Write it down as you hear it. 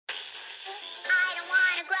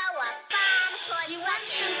Do you want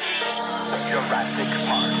some? Jurassic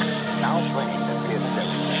Park. Now playing the theater.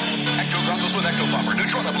 Ecto goggles with Ecto Popper,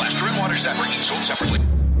 Neutrona Blaster, and Water Zapper, each sold separately.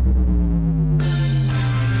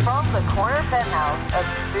 From the corner penthouse of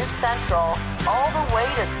Spook Central all the way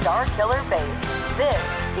to Star Killer Base,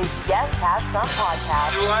 this is Yes Have Some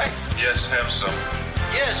Podcast. Do I? Yes, have some.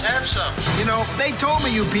 Yes, have some. You know, they told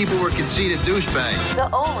me you people were conceited douchebags. The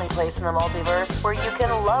only place in the multiverse where you can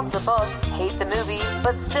love the book, hate the movie,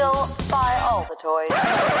 but still buy all the toys.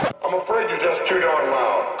 I'm afraid you're just too darn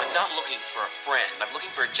loud. I'm not looking for a friend. I'm looking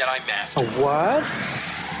for a Jedi Master. A what?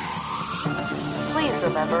 Please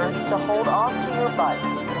remember to hold on to your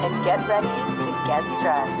butts and get ready to get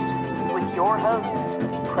stressed. With your hosts,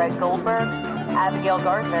 Craig Goldberg, Abigail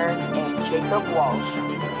Gardner, and Jacob Walsh.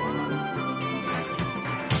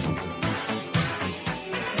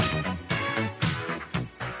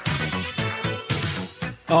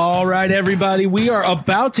 All right, everybody, we are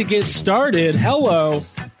about to get started. Hello.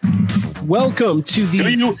 Welcome to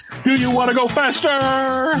the... Do you want to go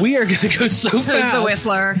faster? We are going to go so fast. Who's the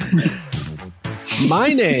whistler?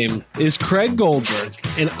 My name is Craig Goldberg,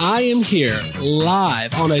 and I am here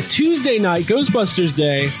live on a Tuesday night, Ghostbusters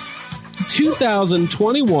Day,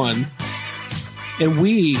 2021. And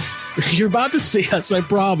you're about to see us, I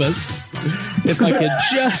promise. If I could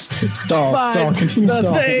just find continue the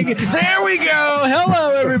stall. thing. There we go.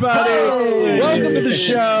 Hello, everybody. Oh. Welcome to the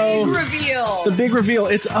show. Big reveal. The big reveal.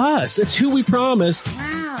 It's us. It's who we promised.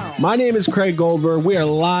 Wow. My name is Craig Goldberg. We are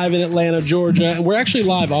live in Atlanta, Georgia, and we're actually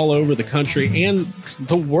live all over the country and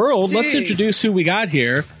the world. Dude. Let's introduce who we got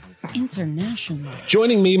here. International.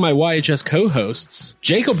 Joining me, my YHS co-hosts,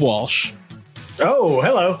 Jacob Walsh, Oh,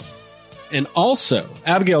 hello. and also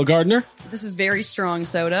Abigail Gardner. This is very strong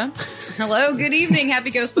soda. Hello, good evening.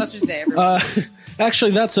 Happy Ghostbusters Day, everyone.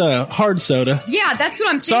 Actually, that's a hard soda. Yeah, that's what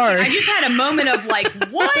I'm thinking. Sorry. I just had a moment of like,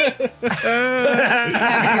 what?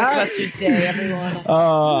 Happy Ghostbusters Day, everyone.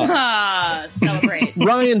 Celebrate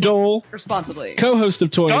Ryan Dole, responsibly. co-host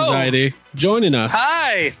of Toy Anxiety, joining us.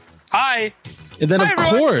 Hi. And then, Hi, of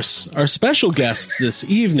everyone. course, our special guests this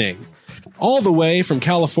evening, all the way from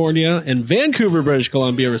California and Vancouver, British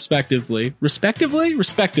Columbia, respectively. Respectively?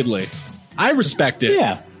 I respect it.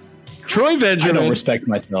 Yeah, Troy I Benjamin. don't respect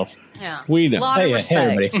myself. Yeah. We know. Lot of Hey, respect.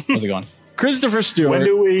 everybody. How's it going? Christopher Stewart.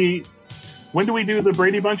 When do we do the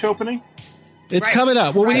Brady Bunch opening? It's Right. coming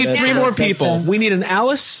up. Well, we Right need three now. more people. We need an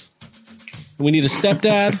Alice. We need a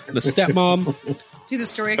stepdad and a stepmom. To the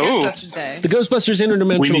story of Ooh. Ghostbusters Day. The Ghostbusters We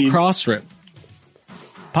Interdimensional need- Crossrip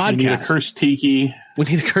We need a podcast. cursed tiki. We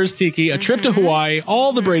need a cursed tiki, a trip to Hawaii,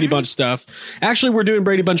 all the Brady Bunch stuff. Actually, we're doing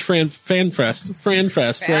Brady Bunch Fan Fest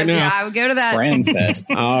right now. Yeah, I would go to that. Brand Fest.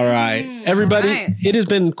 All right. Everybody, all right. It has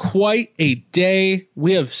been quite a day.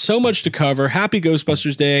 We have so much to cover. Happy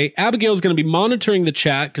Ghostbusters Day. Abigail's going to be monitoring the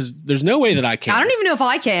chat because there's no way that I can. I don't even know if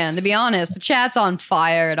I can, to be honest. The chat's on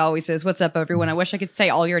fire. It always says, "What's up, everyone?" I wish I could say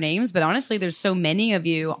all your names, but honestly, there's so many of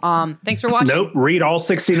you. Thanks for watching. Nope, read all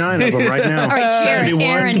 69 of them right now. All right, Aaron, 71,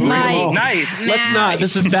 Aaron, read them Mike. all. Nice. Let's not.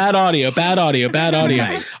 This is bad audio. Bad audio.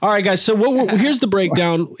 Nice. All right, guys. So here's the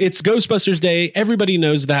breakdown. It's Ghostbusters Day. Everybody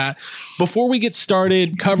knows that. Before we get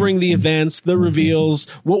started covering the events, the reveals,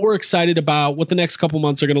 what we're excited about, what the next couple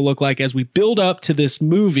months are going to look like as we build up to this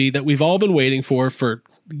movie that we've all been waiting for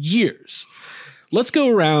years. Let's go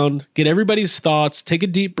around, get everybody's thoughts, take a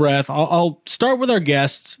deep breath. I'll start with our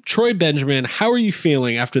guests. Troy Benjamin, how are you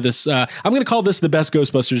feeling after this? I'm going to call this the best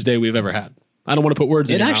Ghostbusters Day we've ever had. I don't want to put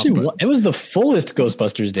words in It your actually, mouth. it was the fullest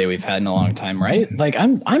Ghostbusters Day we've had in a long time, right? Like,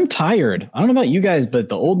 I'm tired. I don't know about you guys, but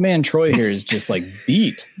the old man Troy here is just like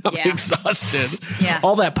beat. I'm Yeah. exhausted. Yeah.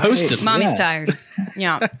 All that posted. Mommy's Yeah. tired.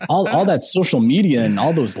 Yeah. all that social media and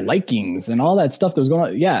all those likings and all that stuff that was going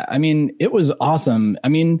on. Yeah, I mean, it was awesome. I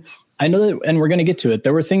mean, I know that, and we're going to get to it.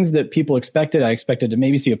 There were things that people expected. I expected to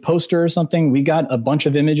maybe see a poster or something. We got a bunch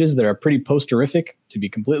of images that are pretty posterific, to be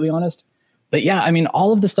completely honest. But yeah, I mean,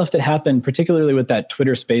 all of the stuff that happened, particularly with that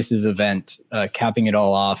Twitter Spaces event, capping it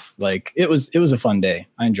all off, like it was a fun day.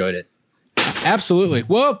 I enjoyed it. Absolutely.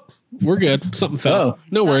 Well, we're good. Something fell. Oh.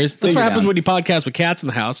 No worries. That's Figure what it happens out. when you podcast with cats in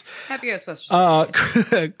the house. Happy Ghostbusters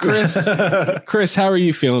Day. Chris, how are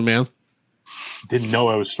you feeling, man? Didn't know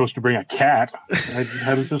I was supposed to bring a cat.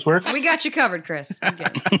 How does this work? We got you covered, Chris. I'm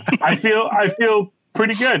good. I feel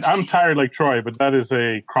pretty good. I'm tired like Troy, but that is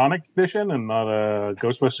a chronic condition and not a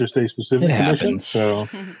Ghostbusters Day specific It condition. happens. So,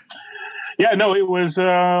 yeah, no, it was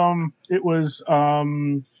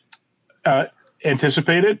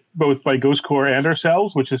anticipated both by Ghost Corps and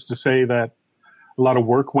ourselves, which is to say that a lot of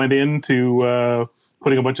work went into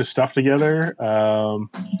putting a bunch of stuff together.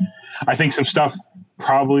 I think some stuff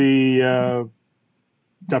probably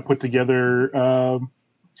got put together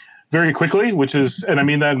very quickly, which is, and I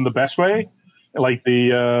mean that in the best way. Like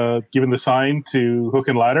the giving the sign to Hook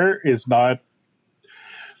and Ladder is not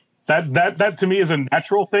that to me is a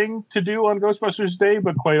natural thing to do on Ghostbusters Day,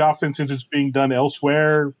 but quite often, since it's being done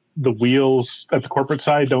elsewhere, the wheels at the corporate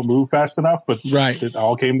side don't move fast enough. But it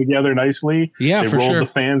all came together nicely. Yeah, they for rolled sure. the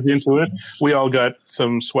fans into it. We all got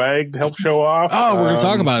some swag to help show off. Oh, we're gonna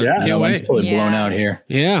talk about it. Yeah, Can't wait. It's totally blown out here.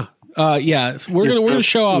 Yeah. We're gonna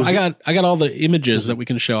show off. I got all the images that we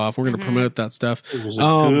can show off. We're gonna promote that stuff. It was a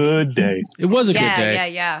good day. It was a good day.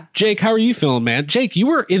 Yeah. Jake, how are you feeling, man? Jake, you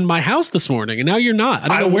were in my house this morning, and now you're not. I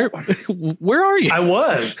don't know where. Where are you? I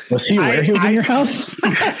was. Was he where he was in your house?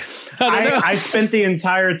 I spent the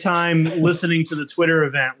entire time listening to the Twitter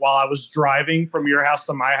event while I was driving from your house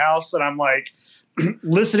to my house, and I'm like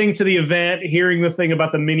listening to the event, hearing the thing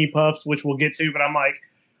about the mini puffs, which we'll get to, but I'm like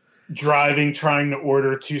driving, trying to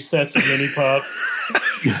order 2 sets of mini puffs.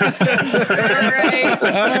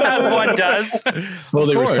 As one does.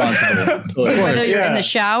 Totally responsible. Totally. Whether you're in the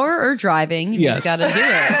shower or driving, you just got to do it.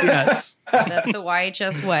 Yes. That's the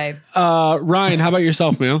YHS way. Ryan, how about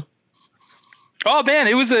yourself, man? Oh man,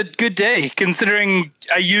 it was a good day considering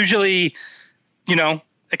I usually,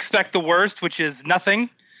 expect the worst, which is nothing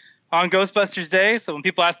on Ghostbusters Day. So when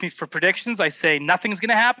people ask me for predictions, I say nothing's going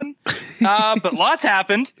to happen. But lots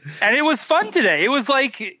happened, and it was fun today. It was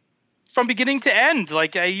like from beginning to end.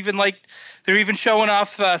 Like they're even showing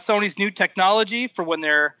off Sony's new technology for when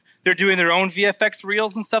they're doing their own VFX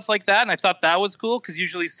reels and stuff like that. And I thought that was cool because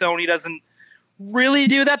usually Sony doesn't really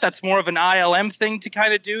do that. That's more of an ILM thing to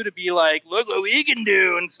kind of do, to be like, look what we can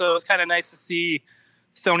do. And so it's kind of nice to see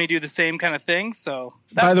Sony do the same kind of thing. So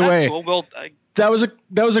by the way, cool. that was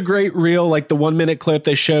a great reel, like the 1 minute clip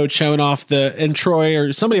they showing off and Troy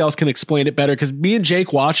or somebody else can explain it better, because me and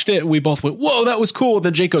Jake watched it and we both went, whoa, that was cool.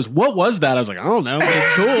 Then Jake goes, what was that? I was like, I don't know, but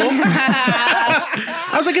it's cool.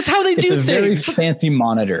 I was like, it's how they do things. Very fancy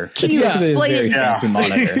monitor. Can you explain it? Fancy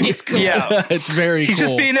monitor. It's cool. Yeah, it's very he's cool.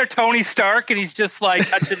 just being their Tony Stark, and he's just like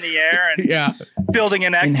touching the air and building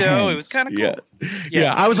an ecto. It was kind of cool.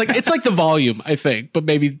 Yeah, I was like, it's like the volume, I think, but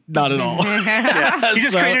maybe not at all. He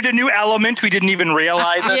just created a new element we didn't even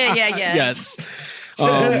realize it. Yeah. Yes.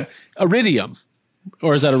 Iridium.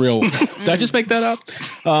 Or is that a real one? Did I just make that up?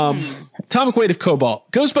 Atomic Weight of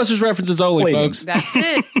Cobalt. Ghostbusters references only, folks. That's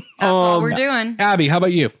it. That's all we're doing. Abby, how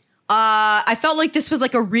about you? I felt like this was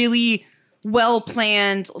like a really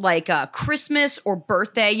well-planned, like Christmas or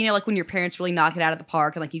birthday, like when your parents really knock it out of the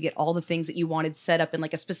park and like you get all the things that you wanted set up in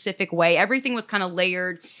like a specific way. Everything was kind of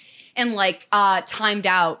layered and like timed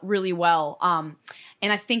out really well.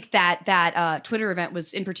 And I think that Twitter event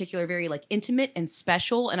was in particular very like intimate and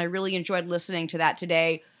special. And I really enjoyed listening to that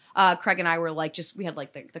today. Craig and I were like, we had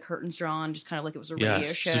like the curtains drawn, just kind of like it was a radio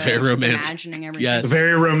show. It's very romantic. Imagining everything. Yes.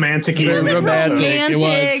 Very romantic. Very romantic. It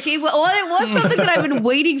was. It was something that I've been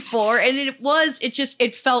waiting for. And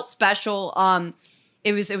it felt special.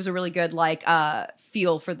 It was a really good like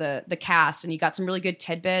feel for the cast, and you got some really good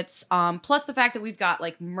tidbits. Plus the fact that we've got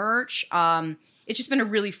like merch. It's just been a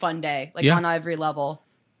really fun day, like on every level.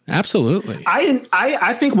 Absolutely.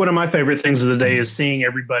 I think one of my favorite things of the day is seeing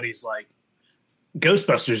everybody's like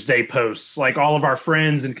Ghostbusters Day posts, like all of our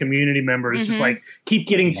friends and community members just like keep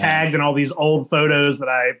getting tagged in all these old photos that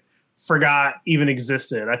I forgot even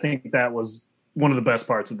existed. I think that was one of the best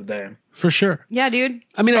parts of the day. For sure. Yeah, dude.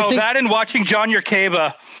 I mean, I think that and watching John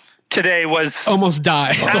Yerkeba today was almost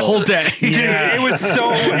die the whole day. Dude, it was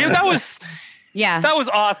so that was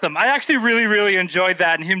awesome. I actually really, really enjoyed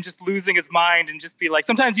that, and him just losing his mind and just be like,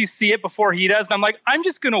 sometimes you see it before he does, and I'm like, I'm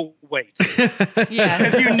just going to wait.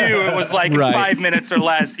 Because you knew it was like in 5 minutes or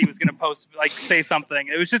less, he was going to post, like say something.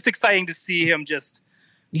 It was just exciting to see him just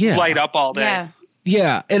light up all day.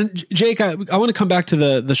 Yeah. And Jake, I want to come back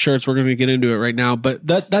to the shirts. We're going to get into it right now, but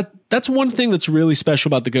that's one thing that's really special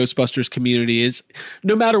about the Ghostbusters community is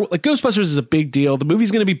no matter like Ghostbusters is a big deal. The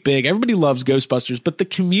movie's going to be big. Everybody loves Ghostbusters, but the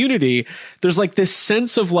community, there's like this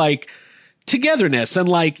sense of like togetherness, and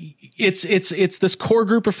like it's this core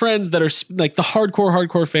group of friends that are like the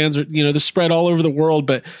hardcore fans are, they're spread all over the world,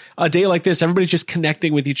 but a day like this, everybody's just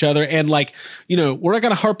connecting with each other. And like, we're not going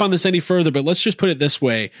to harp on this any further, but let's just put it this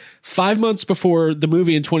way. 5 months before the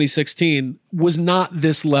movie in 2016 was not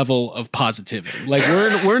this level of positivity. Like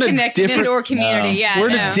we're in a different or community. We're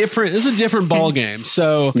in a different, this is a different ball game.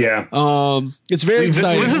 So it's very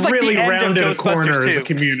exciting. This is like really rounded a corner 2. as a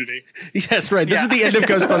community. Yes, right. This is the end of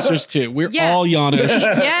Ghostbusters 2. We're all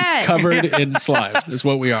Janish, covered in slime is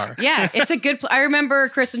what we are. Yeah, it's a good. I remember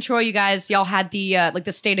Chris and Troy, you guys, y'all had the like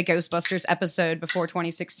the State of Ghostbusters episode before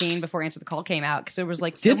 2016, before Answer the Call came out, because there was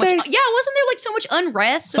like so much. Yeah, wasn't there like so much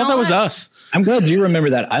unrest? I thought that was us. I'm glad you remember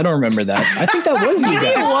that. I don't remember that. I think that was you Maybe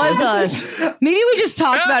it guys. was us. Maybe we just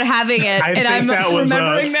talked about having it, I and think I'm that was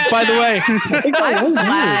remembering us. that. By the way, I think that I'm was you.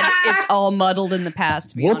 glad it's all muddled in the past.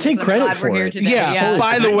 To be We'll honest. take I'm credit glad we're for here it. today. yeah.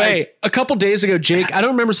 By the way, a couple days ago, Jake, I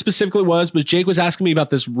don't remember specifically what it was, but Jake was asking me about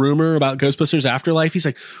this rumor about Ghostbusters Afterlife. He's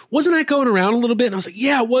like, wasn't that going around a little bit? And I was like,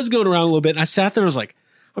 yeah, it was going around a little bit. And I sat there and I was like,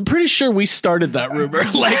 I'm pretty sure we started that rumor.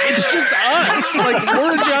 Like, it's just us. Like,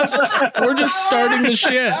 we're just starting the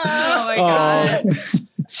shit. Oh my god.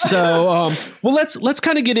 So, well, let's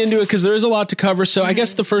kind of get into it because there is a lot to cover. So I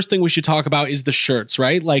guess the first thing we should talk about is the shirts,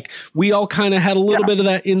 right? Like we all kind of had a little bit of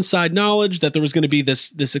that inside knowledge that there was going to be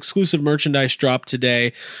this exclusive merchandise drop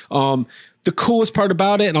today. The coolest part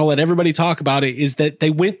about it, and I'll let everybody talk about it, is that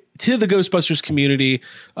they went to the Ghostbusters community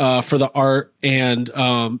for the art, and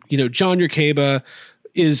John Yerkeba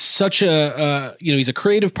is such a he's a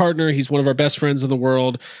creative partner. He's one of our best friends in the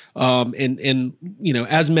world, and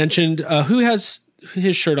as mentioned, who has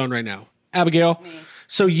his shirt on right now? Abigail. Me.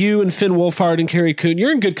 So you and Finn Wolfhard and Carrie Coon,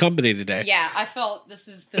 you're in good company today. Yeah, I felt this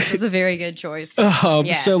was a very good choice.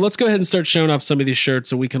 So let's go ahead and start showing off some of these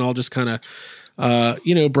shirts, and we can all just kind of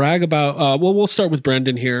brag about we'll start with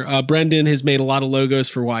Brendan here. Brendan has made a lot of logos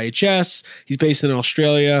for YHS. He's based in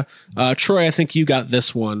Australia. Troy, I think you got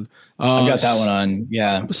this one. I got that one on.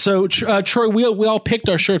 Yeah. So Troy, we all picked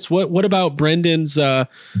our shirts. What about Brendan's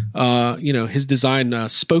his design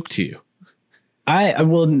spoke to you?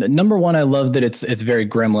 Number one, I love that it's very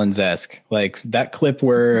Gremlins-esque. Like that clip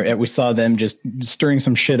where we saw them just stirring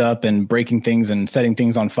some shit up and breaking things and setting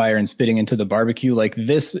things on fire and spitting into the barbecue. Like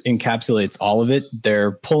this encapsulates all of it.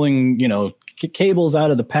 They're pulling, cables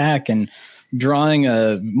out of the pack and drawing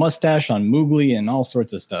a mustache on Moogly and all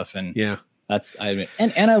sorts of stuff. And yeah,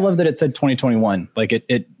 and I love that it said 2021. Like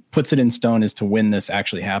it puts it in stone as to when this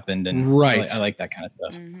actually happened. And right. I like that kind of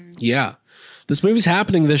stuff. Mm-hmm. Yeah. This movie's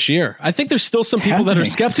happening this year. I think there's still some people that are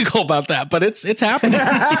skeptical about that, but it's happening.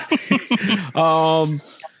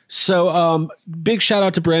 Big shout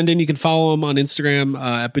out to Brendan. You can follow him on Instagram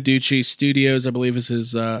at Beducci Studios, I believe is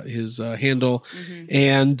his handle. Mm-hmm.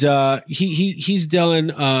 And he's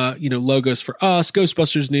done logos for us,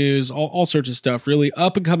 Ghostbusters News, all sorts of stuff. Really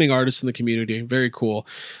up and coming artists in the community. Very cool.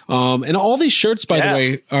 And all these shirts, by the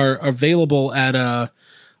way, are available at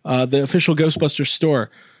the official Ghostbusters store.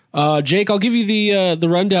 Jake, I'll give you the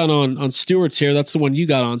rundown on Stuart's here. That's the one you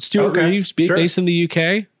got on. Stuart Reeves, based in the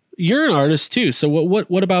UK. You're an artist too. So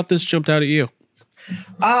what about this jumped out at you?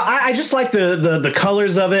 I just like the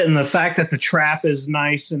colors of it and the fact that the trap is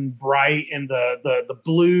nice and bright and the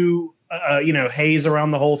blue haze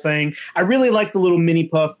around the whole thing. I really like the little mini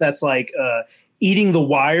puff that's like eating the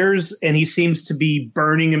wires, and he seems to be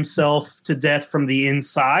burning himself to death from the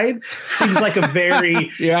inside. Seems like a very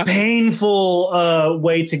painful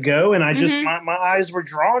way to go, and I just my eyes were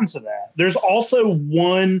drawn to that. There's also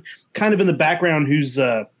one kind of in the background who's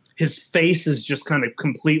his face is just kind of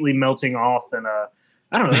completely melting off, and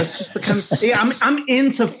I don't know. That's just the kind of I'm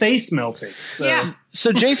into face melting. So. Yeah.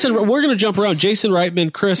 So Jason, we're going to jump around. Jason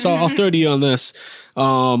Reitman, Chris, I'll throw to you on this.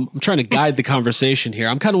 I'm trying to guide the conversation here.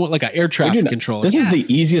 I'm kind of like an air traffic controller. This is the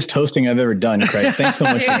easiest hosting I've ever done, Craig. Thanks so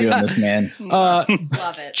much for doing this, man. Love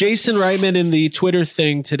it. Jason Reitman in the Twitter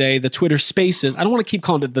thing today, the Twitter Spaces. I don't want to keep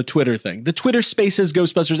calling it the Twitter thing. The Twitter Spaces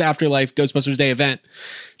Ghostbusters Afterlife Ghostbusters Day event.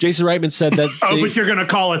 Jason Reitman said that. But you're going to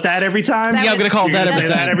call it that every time? I'm going to call it that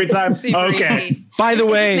every time. Okay. Easy. By the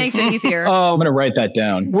way, it just makes it easier. I'm going to write that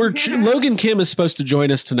down. Logan Kim is supposed to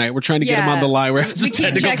join us tonight. We're trying to get him on the line. We're having some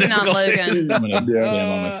technical difficulties. I'm going to get him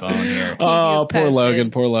on my phone here. Oh, poor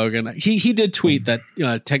Logan. He did tweet that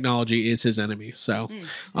technology is his enemy. So,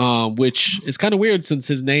 which is kind of weird since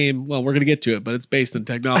his name. Well, we're going to get to it, but it's based in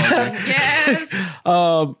technology. Yes.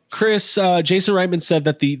 Chris, Jason Reitman said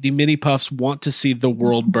that the mini puffs want to see the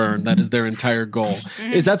world burn. That is their entire goal.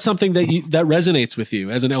 Is that something that resonates with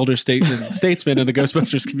you as an elder statesman in the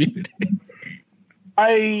Ghostbusters community?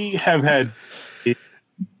 I have had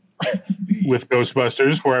with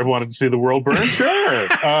Ghostbusters where I've wanted to see the world burn. Sure.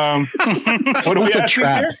 What do we a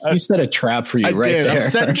trap? You set a trap for you there. I'm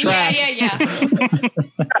setting traps. Yeah.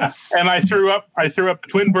 And I threw up the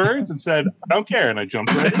twin birds and said, I don't care, and I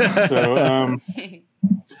jumped right in. So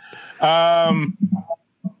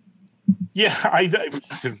yeah, it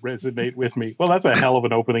doesn't resonate with me. Well, that's a hell of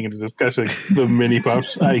an opening into discussing the mini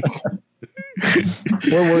puffs. We're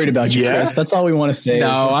worried about you, Chris. That's all we want to say.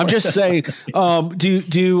 No, I'm just saying. Well,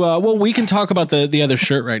 we can talk about the other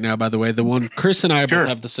shirt right now. By the way, the one Chris and I both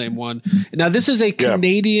have the same one. Now, this is a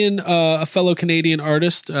Canadian, a fellow Canadian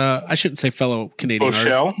artist. I shouldn't say fellow Canadian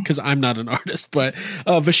artist because I'm not an artist, but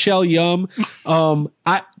Vachelle Yum.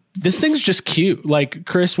 This thing's just cute. Like,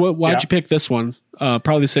 Chris, why'd you pick this one?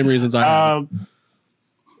 Probably the same reasons I have.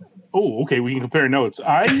 Oh, okay. We can compare notes.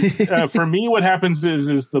 For me, what happens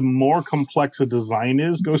is the more complex a design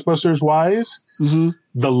is, Ghostbusters wise,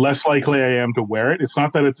 the less likely I am to wear it. It's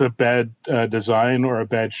not that it's a bad design or a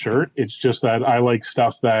bad shirt. It's just that I like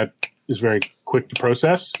stuff that is very quick to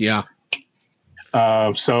process. Yeah.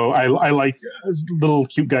 So I like little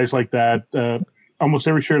cute guys like that. Almost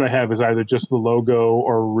every shirt I have is either just the logo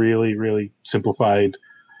or really, really simplified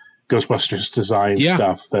Ghostbusters design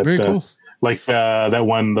stuff. That very cool. Like that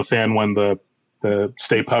one, the fan one, the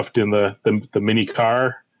Stay Puffed in the mini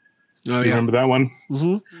car. Oh, you remember that one?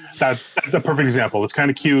 Mm-hmm. That's a perfect example. It's kind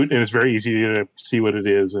of cute and it's very easy to see what it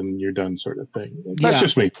is and you're done, sort of thing. That's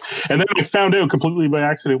just me. And then I found out completely by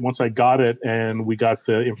accident once I got it and we got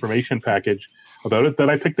the information package about it that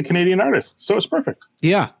I picked the Canadian artist. So it's perfect.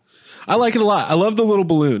 Yeah. I like it a lot. I love the little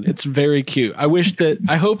balloon. It's very cute. I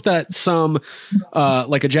hope that some,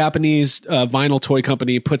 like a Japanese vinyl toy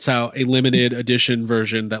company puts out a limited edition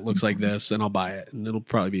version that looks like this, and I'll buy it. And it'll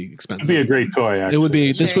probably be expensive. It'd be a great toy. Actually. It would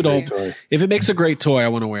be. This would all. If it makes a great toy, I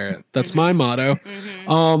want to wear it. That's my motto.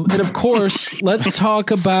 And of course, let's talk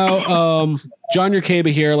about John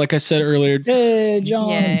Yerkeba here. Like I said earlier. Hey, John.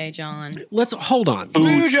 Yay, John. Let's hold on.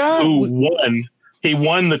 Who won? He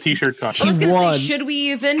won the T-shirt contest. I was going to say, should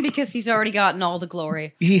we even? Because he's already gotten all the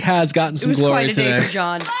glory. He has gotten some glory today. It was quite a day for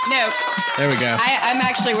John. No. There we go. I'm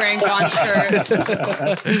actually wearing John's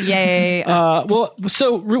shirt. Yay. Well,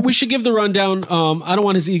 so we should give the rundown. I don't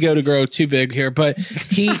want his ego to grow too big here, but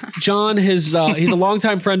John he's a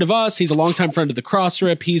longtime friend of us. He's a longtime friend of the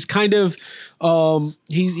Crossrip. He's kind of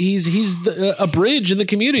he's a bridge in the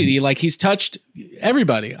community. Like he's touched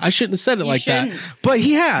everybody. I shouldn't have said it like that, but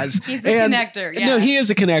he has. He's a connector. Yeah. No, he is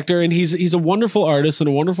a connector, and he's a wonderful artist and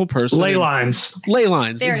a wonderful person. Ley lines.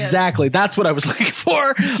 Exactly. That's what I was looking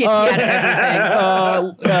for.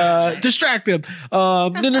 Distract him.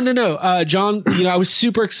 No. John, I was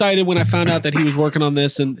super excited when I found out that he was working on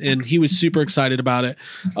this, and he was super excited about it.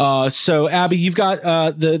 So Abby, you've got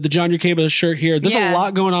the John Yerkeba shirt here. There's a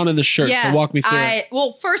lot going on in the shirt. So walk me through it.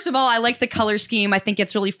 Well, first of all, I like the color scheme. I think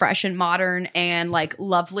it's really fresh and modern and like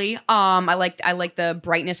lovely. I like the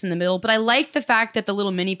brightness in the middle, but I like the fact that the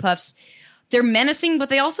little mini puffs, they're menacing, but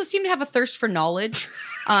they also seem to have a thirst for knowledge.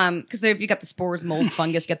 Because you got the spores, molds,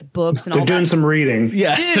 fungus, you got the books, and all that. They're doing some reading.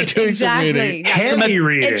 Yes, they're doing some reading. Heavy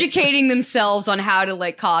reading. Educating themselves on how to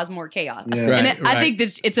like cause more chaos. Yeah. I think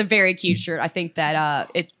it's a very cute shirt. I think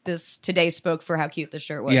that this today spoke for how cute the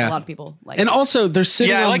shirt was. Yeah. A lot of people like and it. also they're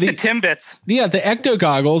sitting on I like the Timbits. Yeah, the Ecto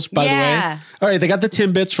goggles, by the way. All right, they got the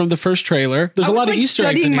Timbits from the first trailer. There's a lot of Easter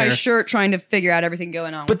eggs in studying here. my shirt, trying to figure out everything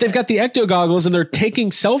going on. But they've got the Ecto goggles and they're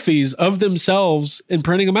taking selfies of themselves and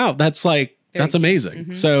printing them out. That's like that's amazing.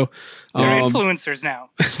 Mm-hmm. So They're influencers now.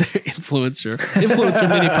 They're influencer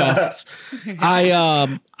mini puffs.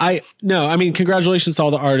 I mean, congratulations to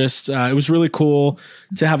all the artists. It was really cool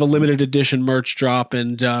to have a limited edition merch drop,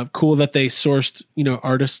 and cool that they sourced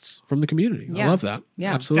artists from the community. Yeah. I love that.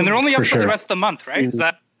 Yeah, absolutely. And they're only up for the rest of the month, right? Is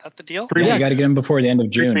that the deal? You got to get them before the end of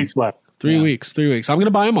June. 3 weeks left. 3 weeks. I'm going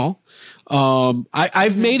to buy them all.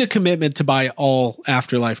 I've made a commitment to buy all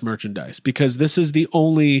Afterlife merchandise because this is the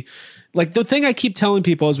only, like, the thing I keep telling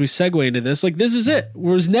people as we segue into this, like, this is it.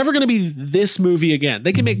 There's never going to be this movie again.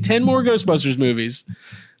 They can make 10 more Ghostbusters movies.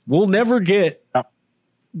 We'll never get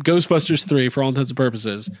Ghostbusters 3 for all intents and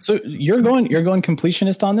purposes. So you're going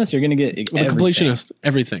completionist on this? You're going to get I'm a completionist.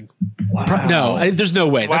 Everything. Wow. No, there's no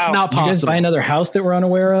way. That's not possible. Did you guys buy another house that we're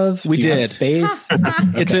unaware of? We did. Space.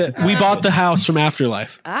 We bought the house from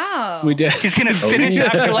Afterlife. Oh, we did. He's going to finish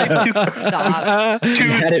Afterlife to stop. We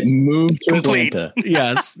had it moved to complete.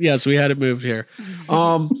 Atlanta. Yes, we had it moved here.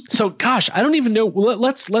 So gosh, I don't even know.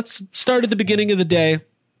 Let's start at the beginning of the day.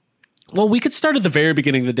 Well, we could start at the very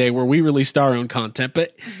beginning of the day where we released our own content.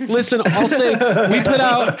 But listen, I'll say we put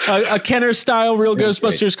out a Kenner-style Real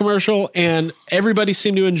Ghostbusters commercial, and everybody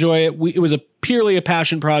seemed to enjoy it. It was purely a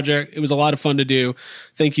passion project. It was a lot of fun to do.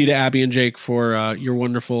 Thank you to Abby and Jake for your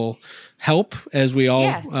wonderful help as we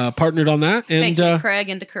all partnered on that. And thank you to Craig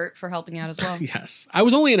and to Kurt for helping out as well. Yes. I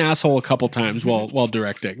was only an asshole a couple times while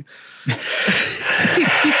directing.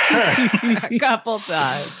 A couple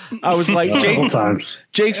times. I was like,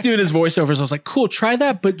 Jake's doing his voiceovers. I was like, cool, try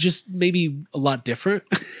that, but just maybe a lot different.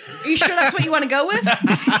 Are you sure that's what you want to go with?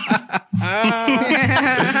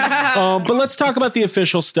 But let's talk about the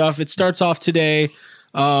official stuff. It starts off today.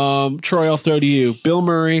 Troy, I'll throw to you. Bill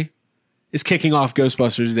Murray is kicking off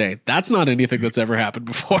Ghostbusters Day. That's not anything that's ever happened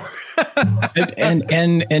before.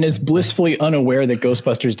 and is blissfully unaware that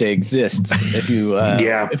Ghostbusters Day exists. If you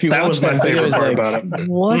that was my favorite part about it.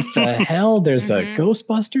 What the hell? There's a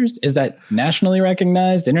Ghostbusters? Is that nationally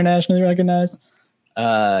recognized, internationally recognized?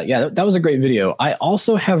 That was a great video. I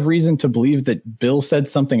also have reason to believe that Bill said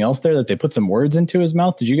something else there, that they put some words into his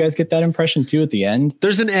mouth. Did you guys get that impression too at the end?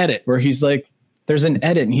 There's an edit where he's like, there's an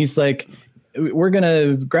edit and he's like, we're going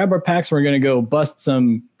to grab our packs and we're going to go bust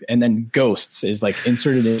some, and then ghosts is like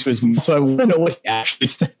inserted into his mouth. So I want to know what he actually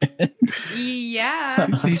said. Yeah.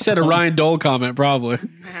 He said a Ryan Dole comment, probably.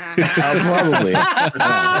 Probably.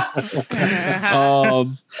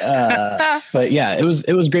 But yeah, it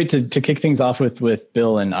was great to kick things off with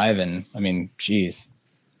Bill and Ivan. I mean, geez,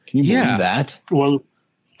 can you believe that? Well,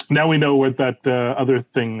 now we know what that other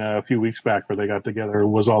thing a few weeks back where they got together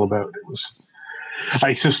was all about. It was.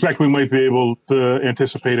 I suspect we might be able to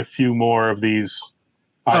anticipate a few more of these.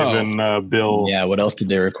 Ivan, Bill. Yeah, what else did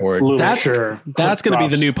they record? That's going to be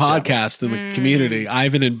the new podcast in the community.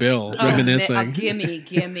 Ivan and Bill reminiscing.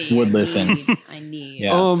 Gimme. Would listen. I need.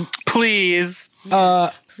 Yeah. Please.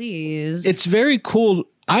 Please. It's very cool.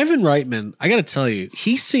 Ivan Reitman, I got to tell you,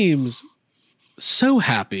 he seems so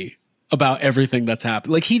happy about everything that's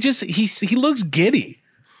happened. Like he looks giddy.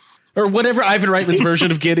 Or whatever Ivan Reitman's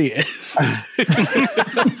version of giddy is.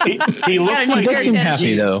 he looks like he does seem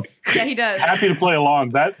happy though. Yeah, he does. Happy to play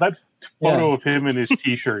along. That photo of him in his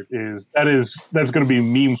t-shirt that's going to be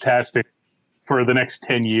meme-tastic for the next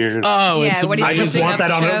 10 years. Oh, yeah, I just want that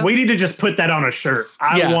on. We need to just put that on a shirt.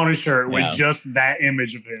 I want a shirt with just that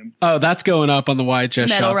image of him. Oh, that's going up on the YHS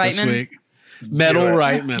shop Reitman. this week. Metal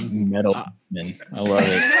Reitman. Metal Reitman. I love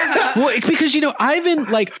it. Well, because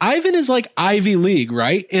Ivan is like Ivy League,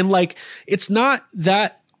 right? And like it's not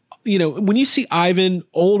that, when you see Ivan,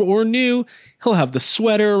 old or new, he'll have the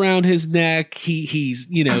sweater around his neck. He's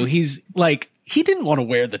like, he didn't want to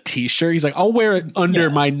wear the t-shirt. He's like, I'll wear it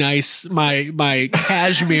under my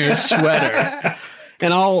cashmere sweater,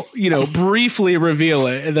 and I'll briefly reveal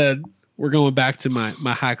it, and then we're going back to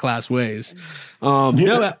my high class ways.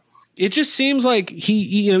 It just seems like he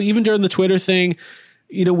even during the Twitter thing,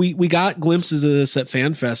 we got glimpses of this at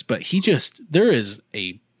FanFest, but there is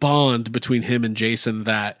a bond between him and Jason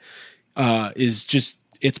that is just,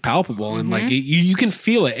 it's palpable. And like you can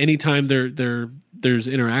feel it anytime there's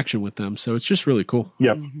interaction with them. So it's just really cool.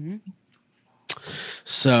 Yep.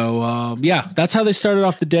 So that's how they started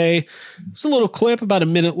off the day. It's a little clip about a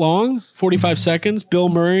minute long, 45 seconds. Bill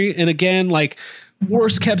Murray. And again, like,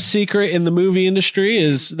 worst kept secret in the movie industry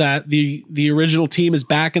is that the original team is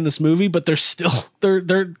back in this movie, but they're still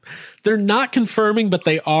they're not confirming, but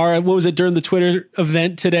they are. What was it during the Twitter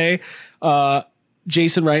event today?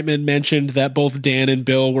 Jason Reitman mentioned that both Dan and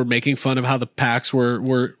Bill were making fun of how the packs were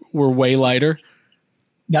way lighter.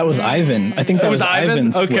 That was Ivan. I think that was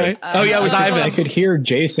Ivan's. Okay. It was Ivan. I could hear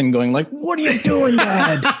Jason going like, "What are you doing,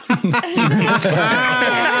 Dad?"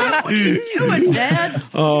 What are you doing, Dad?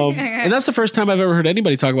 And that's the first time I've ever heard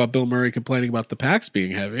anybody talk about Bill Murray complaining about the packs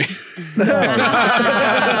being heavy.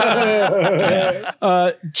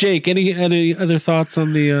 Jake, any other thoughts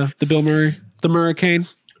on the Bill Murray, the Murricane?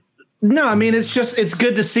 No, I mean it's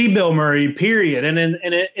good to see Bill Murray, period, and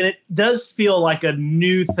it does feel like a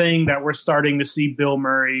new thing that we're starting to see Bill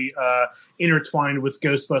Murray intertwined with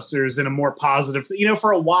Ghostbusters in a more positive.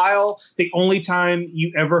 For a while, the only time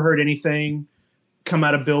you ever heard anything come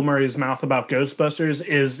out of Bill Murray's mouth about Ghostbusters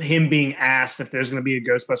is him being asked if there's going to be a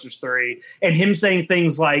Ghostbusters 3, and him saying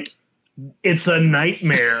things like, "It's a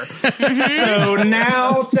nightmare." So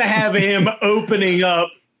now to have him opening up,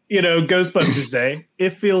 Ghostbusters Day, it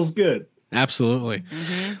feels good. Absolutely.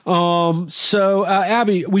 So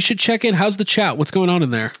Abby, we should check in. How's the chat? What's going on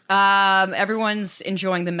in there? Everyone's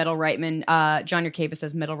enjoying the Metal Reitman. John Yerkapa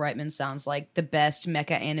says Metal Reitman sounds like the best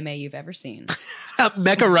mecha anime you've ever seen.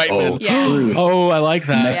 Mecha Reitman. Oh, I like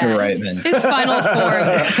that. Mecha Reitman. His final form.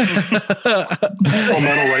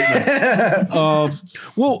 Metal Reitman.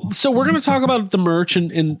 Well, so we're going to talk about the merch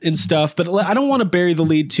and stuff, but I don't want to bury the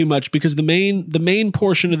lead too much because the main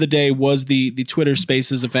portion of the day was the Twitter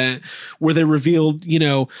Spaces event where they revealed,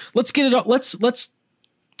 let's get it up. Let's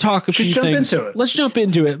talk a few things. Let's jump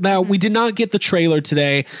into it. Now, we did not get the trailer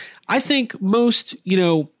today. I think most,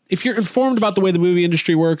 if you're informed about the way the movie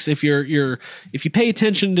industry works, if you pay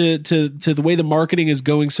attention to the way the marketing is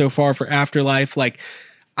going so far for Afterlife, like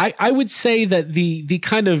I would say that the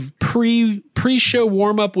kind of pre-show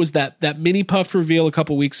warm-up was that mini puff reveal a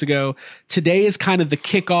couple weeks ago. Today is kind of the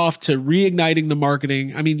kickoff to reigniting the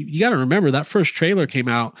marketing. I mean, you got to remember that first trailer came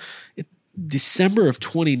out December of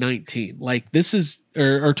 2019. Like this is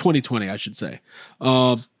or 2020, I should say.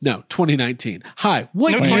 No, 2019. Hi,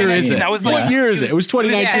 what year is it? What year is it? It was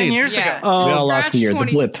 2019. 10 years ago. We all lost a year. The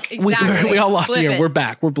blip. Exactly. We all lost a year. Blip it. We're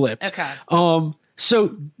back. We're blipped. Okay.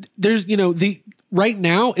 So there's right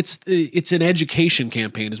now it's an education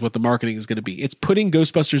campaign is what the marketing is going to be. It's putting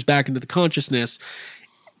Ghostbusters back into the consciousness.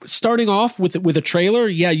 Starting off with a trailer,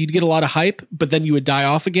 yeah, you'd get a lot of hype, but then you would die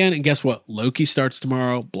off again. And guess what? Loki starts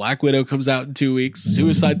tomorrow. Black Widow comes out in 2 weeks.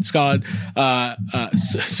 Suicide Squad.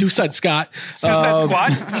 Suicide Squad.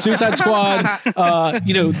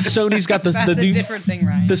 Sony's got That's the a new different thing,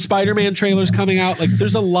 Ryan. the Spider-Man trailers coming out. Like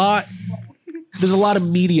there's a lot of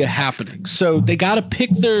media happening. So they got to pick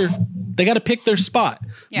their spot.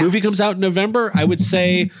 Yeah. Movie comes out in November. I would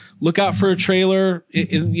say look out for a trailer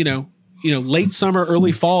in late summer,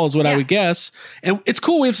 early fall is what I would guess. And it's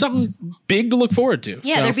cool. We have something big to look forward to.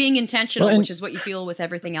 Yeah, So- they're being intentional, Well, and- which is what you feel with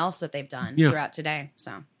everything else that they've done Yeah. throughout today.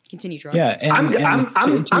 So continue, Jordan. Yeah, and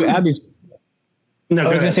to Abby's. No, I was go going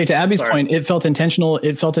to ahead. say to Abby's Sorry. point, it felt intentional.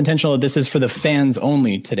 It felt intentional. This is for the fans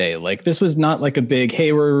only today. Like this was not like a big,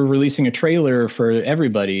 hey, we're releasing a trailer for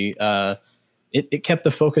everybody. It kept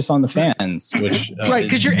the focus on the fans, which Right,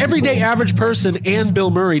 because your everyday average person and Bill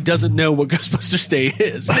Murray doesn't know what Ghostbusters Day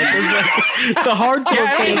is. But it's like the hardcore Yeah,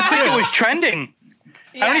 I don't even fans think do. it was trending.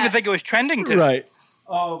 I don't even think it was trending today.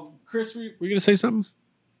 Right. Chris, were you going to say something?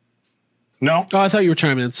 No. Oh, I thought you were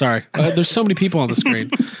chiming in. Sorry. There's so many people on the screen.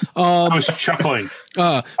 I was chuckling.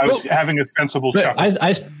 I was having a sensible chuckle.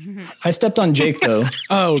 I stepped on Jake though.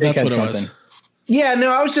 Oh, Jake that's had what it was. something. Yeah,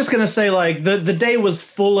 no, I was just gonna say like the day was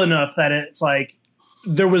full enough that it's like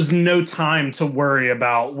there was no time to worry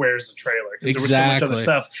about where's the trailer because there was so much other Exactly.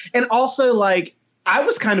 stuff, and also like I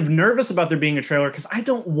was kind of nervous about there being a trailer because I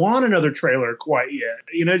don't want another trailer quite yet.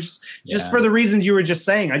 You know, just for the reasons you were just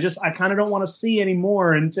saying. I kind of don't want to see any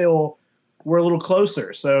more until we're a little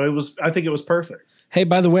closer. So I think it was perfect. Hey,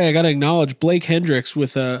 by the way, I got to acknowledge Blake Hendricks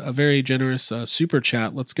with a very generous super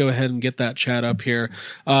chat. Let's go ahead and get that chat up here.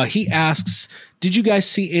 He asks, did you guys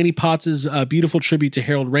see Annie Potts' beautiful tribute to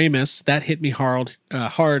Harold Ramis? That hit me hard.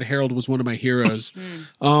 Harold was one of my heroes.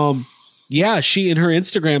 Yeah, she in her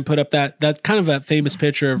Instagram put up that kind of that famous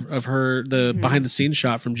picture of her, the behind the scenes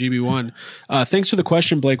shot from GB1. Thanks for the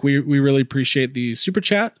question, Blake. We really appreciate the super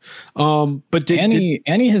chat. But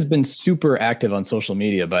Annie has been super active on social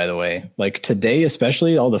media, by the way. Like today,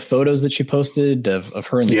 especially all the photos that she posted of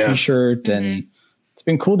her in the t-shirt, and it's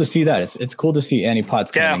been cool to see that. It's cool to see Annie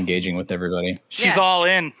Potts kind of engaging with everybody. She's all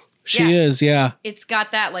in. She is, yeah. It's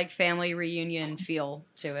got that like family reunion feel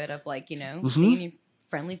to it of like, Mhm. seeing your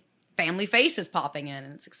friendly family faces popping in,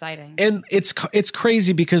 and it's exciting. And it's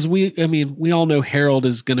crazy because we all know Harold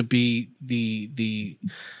is going to be the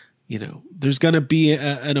there's going to be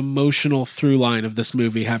an emotional through line of this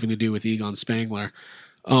movie having to do with Egon Spangler.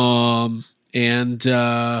 Thanks,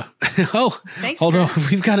 hold on,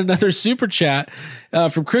 we've got another super chat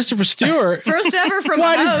from Christopher Stewart. First ever from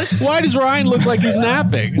a host. Why does Ryan look like he's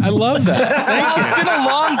napping? I love that. Thank you. It's been a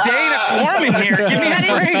long day to form in here. Give me That a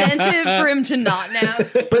break. incentive for him to not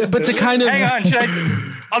nap. But to kind of hang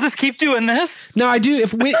on, I'll just keep doing this. No, I do.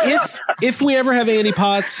 If we ever have Annie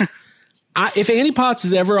Potts, if Annie Potts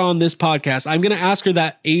is ever on this podcast, I'm going to ask her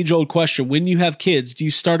that age-old question. When you have kids, do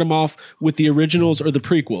you start them off with the originals or the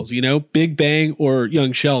prequels? Big Bang or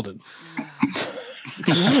Young Sheldon?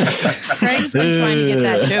 Craig's been trying to get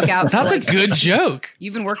that joke out. That's a good joke.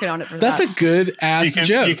 You've been working on it for That's a good ass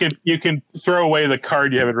joke. You can throw away the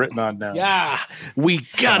card you have it written on now. Yeah, we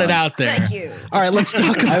got it out there. Thank you. All right, let's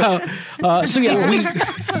talk about.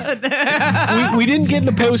 We didn't get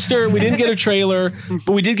a poster, we didn't get a trailer,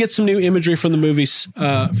 but we did get some new imagery from the movies.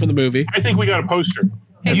 I think we got a poster.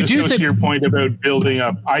 Hey, you This do goes think- to your point about building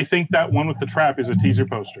up? I think that one with the trap is a teaser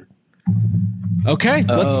poster. Okay,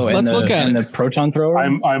 let's look at it. And it. the proton thrower.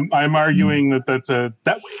 I'm arguing that's a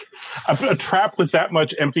trap with that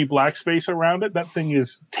much empty black space around it. That thing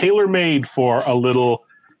is tailor made for a little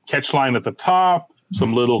catch line at the top,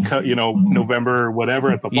 some little November whatever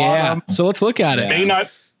at the bottom. So let's look at it.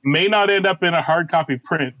 May not end up in a hard copy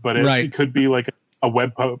print, but it could be like a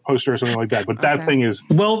web poster or something like that. But that thing is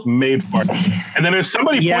made for it. And then as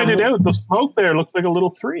somebody pointed out, the smoke there looks like a little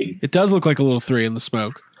 3. It does look like a little 3 in the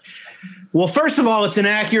smoke. Well, first of all, it's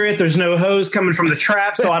inaccurate. There's no hose coming from the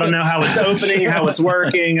trap, so I don't know how it's opening, how it's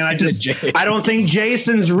working. And I don't think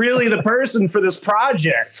Jason's really the person for this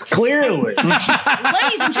project, clearly.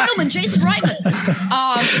 Ladies and gentlemen, Jason Reitman.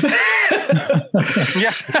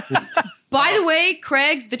 By the way,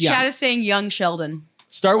 Craig, the chat is saying Young Sheldon.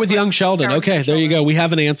 Start with Young Sheldon. Start with Okay, Young there you go. We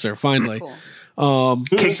have an answer finally.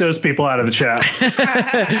 Kick those people out of the chat.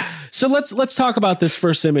 So let's talk about this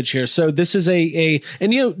first image here. So this is and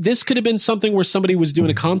this could have been something where somebody was doing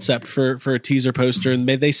a concept for a teaser poster, and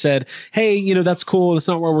they said, hey, that's cool. It's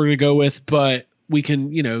not where we're going to go with, but we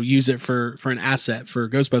can use it for an asset for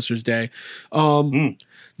Ghostbusters Day.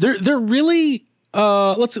 They're really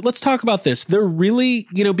let's talk about this. They're really,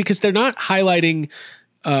 because they're not highlighting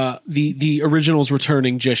the originals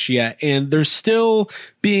returning just yet, and they're still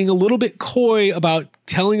being a little bit coy about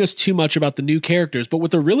telling us too much about the new characters. But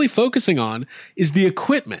what they're really focusing on is the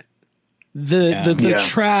equipment, the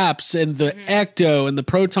traps and the ecto and the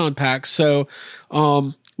proton packs. So,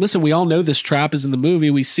 listen, we all know this trap is in the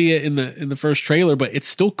movie. We see it in the first trailer, but it's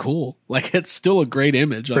still cool. Like, it's still a great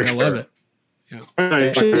image. Like, I love it. Yeah.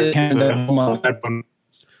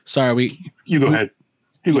 Sorry, you go ahead.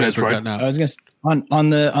 You go ahead, Troy. I was going to on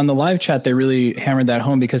the live chat, they really hammered that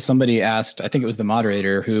home because somebody asked, I think it was the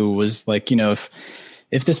moderator, who was like, if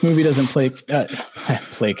this movie doesn't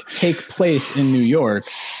take place in New York,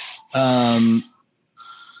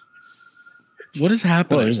 what is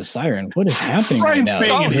happening? Oh, there's a siren. What is happening right now?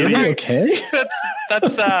 Is it okay?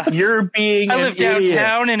 That's you're being. I live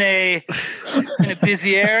downtown in a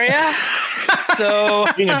busy area. So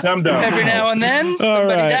every now and then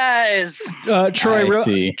somebody dies. Troy,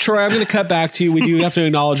 I'm going to cut back to you. We do have to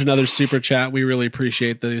acknowledge another super chat. We really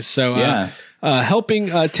appreciate this. So helping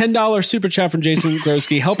 $10 super chat from Jason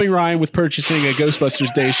Grosky, helping Ryan with purchasing a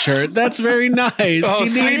Ghostbusters Day shirt. That's very nice. Oh,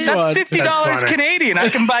 he needs that's one. $50 Canadian. I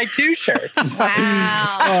can buy 2 shirts.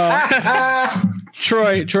 Wow.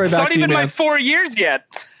 Troy, back it's not to you, even man. my 4 years yet.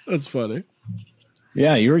 That's funny.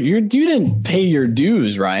 Yeah, you didn't pay your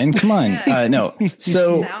dues, Ryan. Come on. No.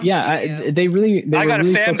 So they were really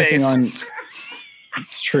focusing base. on.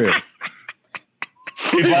 It's true.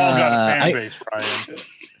 We've all got a fan base, Ryan.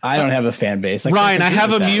 I don't have a fan base. Ryan, I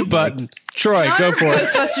have a mute button. Troy, go for it.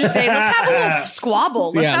 Ghostbusters Day. Let's have a little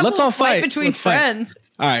squabble. Let's have a little all fight between friends.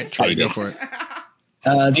 All right, Troy, go for it.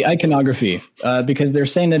 The iconography, because they're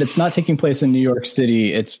saying that it's not taking place in New York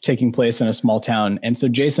City, it's taking place in a small town. And so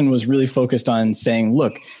Jason was really focused on saying,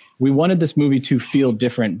 look, we wanted this movie to feel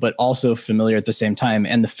different, but also familiar at the same time.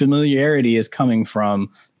 And the familiarity is coming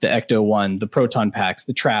from the Ecto-1, the proton packs,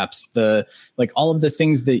 the traps, all of the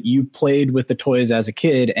things that you played with the toys as a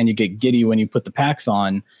kid and you get giddy when you put the packs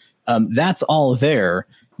on. That's all there.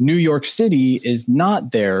 New York City is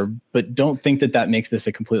not there, but don't think that makes this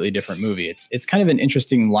a completely different movie. It's kind of an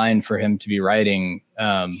interesting line for him to be writing,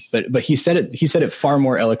 but he said it far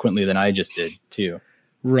more eloquently than I just did too.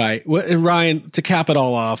 Right. Well, and Ryan, to cap it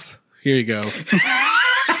all off, here you go.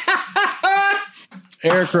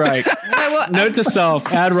 Eric Wright. Note to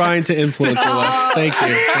self: add Ryan to influencer list. Thank you.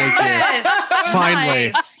 Yes.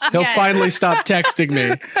 Finally, he'll finally stop texting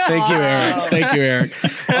me. Thank you, Eric. Thank you, Eric.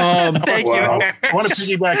 Thank you. I want to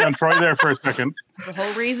piggyback on Troy there for a second. That's the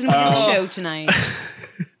whole reason we did the show tonight.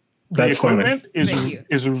 The equipment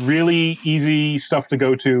is really easy stuff to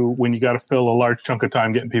go to when you got to fill a large chunk of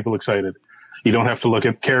time getting people excited. You don't have to look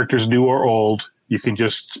at characters new or old. You can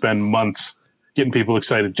just spend months getting people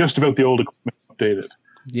excited just about the old equipment updated.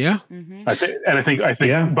 Yeah. Mm-hmm. I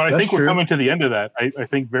think we're coming to the end of that. I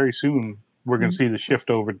think very soon we're going to see the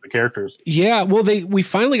shift over to the characters. Yeah. Well, we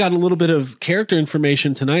finally got a little bit of character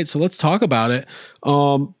information tonight, so let's talk about it.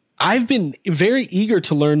 I've been very eager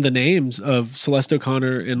to learn the names of Celeste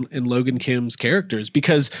O'Connor and Logan Kim's characters,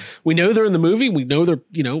 because we know they're in the movie. We know they're,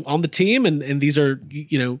 on the team, and these are,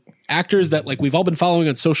 actors that we've all been following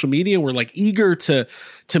on social media. And we're eager to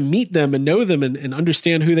meet them and know them and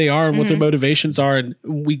understand who they are and what their motivations are. And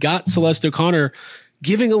we got Celeste O'Connor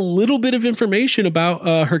giving a little bit of information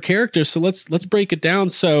about her character. So let's break it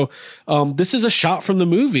down. So this is a shot from the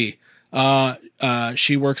movie.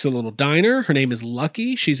 She works at a little diner. Her name is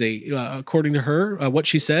Lucky. She's according to her, what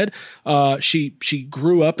she said, she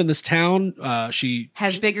grew up in this town. She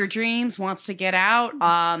has bigger dreams, wants to get out.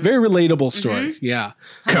 Very relatable story. Yeah.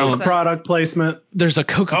 Product placement. There's a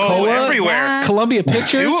Coca-Cola everywhere. Columbia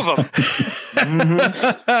Pictures. 2 of them.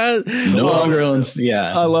 No longer owns.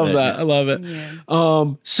 Yeah. I love that. I love it.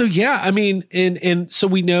 Yeah. So yeah, I mean, and so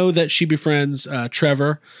we know that she befriends,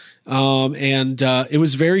 Trevor. And it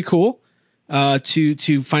was very cool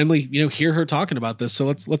to finally hear her talking about this. So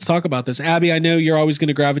let's talk about this. Abby, I know you're always going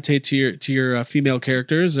to gravitate to your female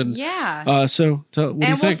characters, and so what do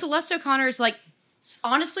you think? Celeste O'Connor is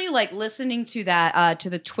honestly listening to that to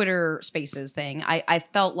the Twitter Spaces thing. I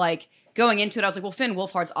felt like going into it, I was like, well, Finn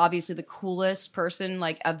Wolfhard's obviously the coolest person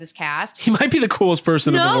of this cast. He might be the coolest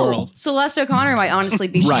person in the world. Celeste O'Connor might honestly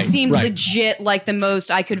be. Right, she seemed right. legit the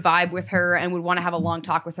most I could vibe with her and would want to have a long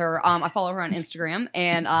talk with her. I follow her on Instagram,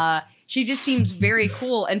 and she just seems very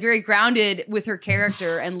cool and very grounded with her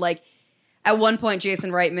character. And at one point,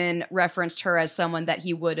 Jason Reitman referenced her as someone that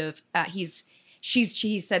he would have. He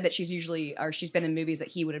said that she's been in movies that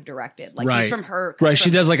he would have directed. Right. He's from her. Right. She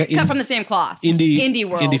does cut from the same cloth. indie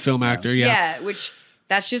world. Indie film actor. Yeah. Yeah. Which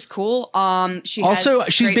That's just cool. She Also,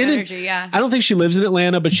 has she's great been energy, in, I don't think she lives in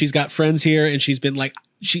Atlanta, but she's got friends here, and she's been like,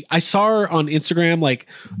 I saw her on Instagram like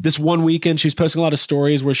this one weekend. She was posting a lot of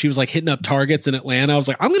stories where she was like hitting up Targets in Atlanta. I was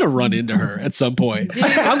like, I'm going to run into her at some point.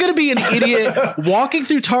 I'm going to be an idiot walking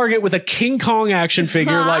through Target with a King Kong action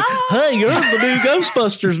figure like, hey, you're in the new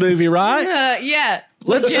Ghostbusters movie, right? Yeah.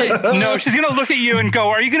 No, she's gonna look at you and go,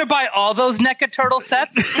 "Are you gonna buy all those NECA turtle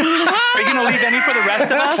sets? Are you gonna leave any for the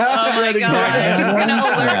rest of us?" Oh my god, she's gonna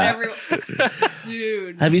alert everyone.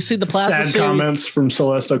 Dude, have you seen the Plasma Sad series? comments from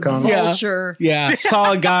Celeste O'Connell. Vulture. Yeah,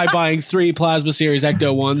 saw a guy buying 3 Plasma Series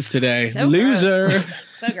Ecto 1s today. So Loser.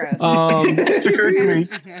 So gross. It occurred to me,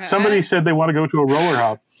 somebody said they want to go to a roller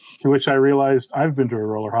hop, to which I realized I've been to a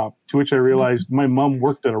roller hop, to which I realized my mom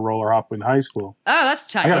worked at a roller hop in high school. Oh, that's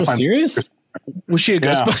tight. I gotta find- serious? Was she a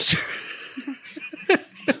Ghostbuster?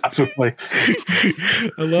 Possibly.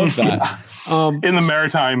 I love that. In the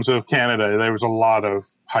Maritimes of Canada, there was a lot of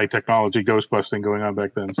high technology ghost busting going on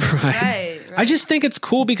back then. Right. I just think it's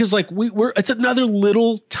cool because like we're it's another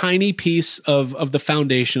little tiny piece of the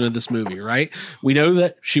foundation of this movie, right? We know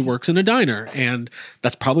that she works in a diner, and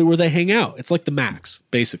that's probably where they hang out. It's like the Max,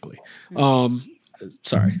 basically.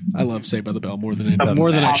 Sorry, I love Saved by the Bell more than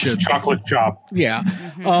I should. Chocolate chop. Yeah.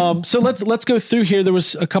 So let's go through here. There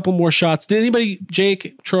was a couple more shots. Did anybody,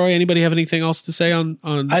 Jake, Troy, anybody have anything else to say on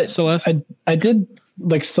Celeste? I did.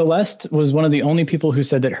 Like, Celeste was one of the only people who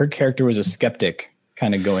said that her character was a skeptic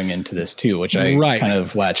kind of going into this too, which I kind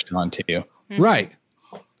of latched onto. Right.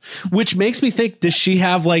 Which makes me think, does she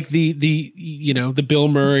have like the the Bill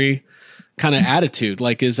Murray kind of attitude?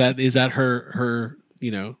 Like, is that her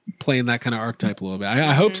playing that kind of archetype a little bit?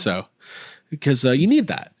 I hope so, because you need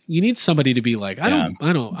that. You need somebody to be like,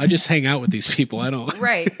 I just hang out with these people. I don't.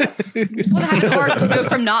 Right. Well, how hard to go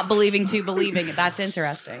from not believing to believing. That's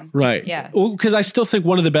interesting. Right. Yeah. Well, because I still think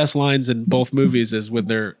one of the best lines in both movies is when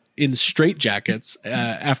they're in straitjackets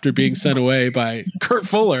after being sent away by Kurt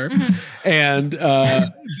Fuller, and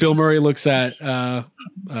Bill Murray looks at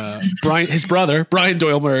his brother, Brian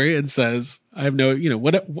Doyle Murray, and says, I have no,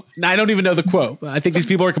 I don't even know the quote. I think these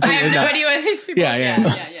people are completely I have no nuts. idea what these people are.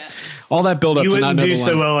 Yeah. All that build up You to not wouldn't know do the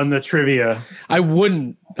so line. well in the trivia. I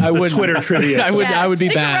wouldn't. Twitter trivia. I would be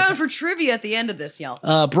Stick bad. around for trivia at the end of this,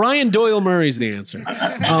 y'all. Brian Doyle Murray's the answer.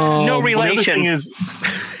 No relation. The other thing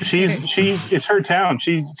is, it's her town.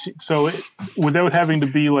 Without having to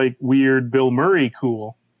be like weird Bill Murray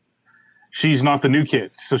cool, she's not the new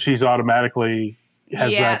kid, so she's automatically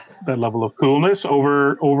has that level of coolness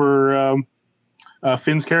over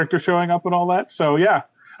Finn's character showing up and all that. So yeah,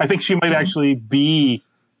 I think she might actually be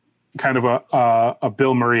kind of a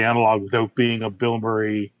Bill Murray analog without being a Bill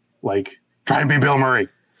Murray, like, try and be Bill Murray.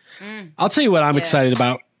 I'll tell you what I'm excited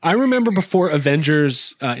about. I remember before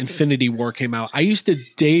Avengers Infinity War came out, I used to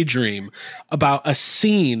daydream about a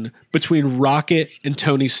scene between Rocket and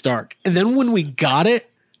Tony Stark. And then when we got it,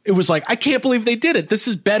 it was like, I can't believe they did it. This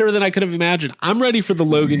is better than I could have imagined. I'm ready for the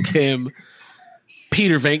Logan Kim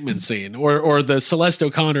Peter Venkman scene or the Celeste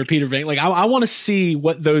O'Connor Peter Venkman. Like, I want to see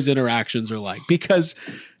what those interactions are like, because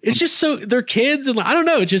it's just so they're kids, and I don't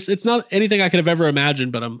know. It's not anything I could have ever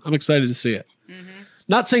imagined, but I'm excited to see it.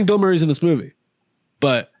 Not saying Bill Murray's in this movie,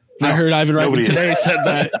 but I heard Ivan Reitman today said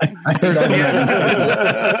that. I heard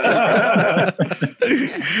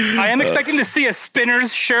I am expecting to see a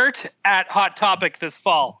Spinners shirt at Hot Topic this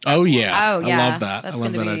fall. Oh yeah. Oh yeah. I love that. That's I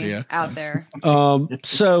love gonna that be idea. out there.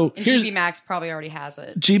 So And here's GB Max probably already has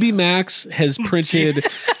it. GB Max has printed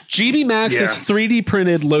GB Max has 3D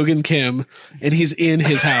printed Logan Kim, and he's in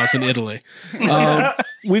his house in Italy.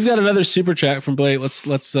 We've got another super chat from Blake. Let's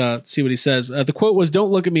see what he says. The quote was,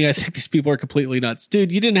 "Don't look at me. I think these people are completely nuts."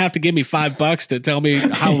 Dude, you didn't have to give me $5 to tell me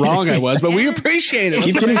how wrong I was, but we appreciate it.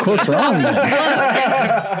 Keep getting quotes wrong.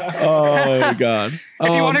 Oh my god!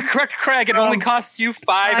 If you want to correct Craig, it only costs you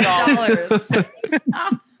 $5.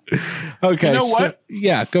 Okay, You know what?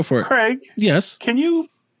 Yeah, go for it, Craig. Yes. Can you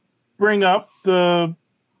bring up the?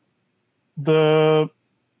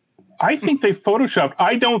 I think they photoshopped.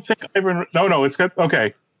 I don't think Ivan. No, it's good.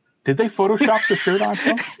 Okay. Did they Photoshop the shirt on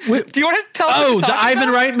him? Do you want to tell us? Oh, the Ivan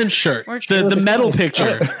Reitman shirt, the metal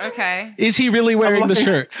picture. Okay. Is he really wearing the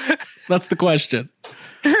shirt? That's the question.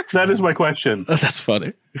 That is my question. Oh, that's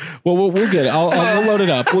funny. Well, we'll get it. We'll load it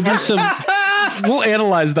up. We'll do some. We'll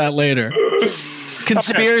analyze that later.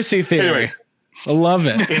 Conspiracy theory. Anyway. I love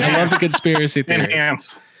it. I love the conspiracy theory.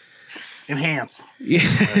 Enhance.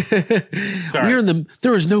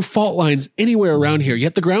 There is no fault lines anywhere around here,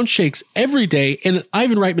 yet the ground shakes every day, and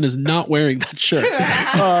Ivan Reitman is not wearing that shirt.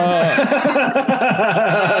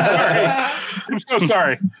 I'm so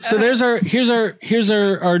sorry. So here's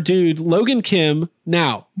our dude, Logan Kim.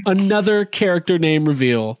 Now, another character name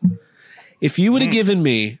reveal. If you would have given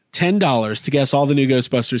me $10 to guess all the new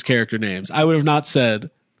Ghostbusters character names, I would have not said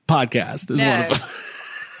podcast is one of them.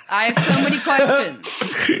 I have so many questions.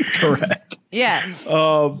 Correct. Yeah.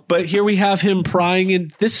 But here we have him prying in.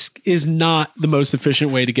 This is not the most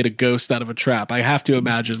efficient way to get a ghost out of a trap. I have to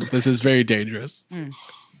imagine this is very dangerous.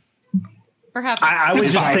 Perhaps I would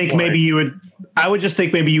just think maybe you would. I would just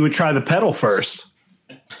think maybe you would try the pedal first.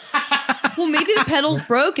 Well, maybe the pedal's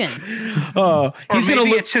broken. Or He's maybe gonna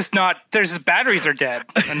look. it's just not. There's batteries are dead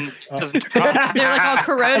and it doesn't. They're like all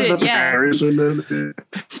corroded. Yeah.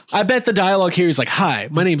 I bet the dialogue here is like, "Hi,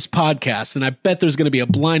 my name's Podcast," and I bet there's going to be a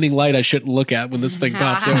blinding light I shouldn't look at when this thing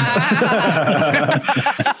pops over.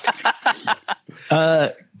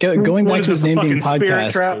 Going What back is to this, his a name being fucking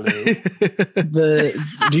spirit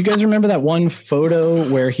podcast. Do you guys remember that one photo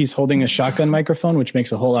where he's holding a shotgun microphone, which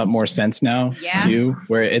makes a whole lot more sense now too?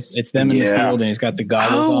 Where it's them in the field and he's got the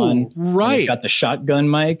goggles on, right? And he's got the shotgun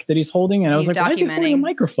mic that he's holding, and I was like, why is he holding a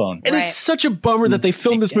microphone? And it's such a bummer that they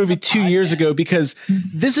filmed this movie 2 years ago, because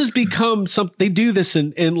this has become some. They do this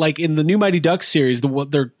in like in the new Mighty Ducks series. The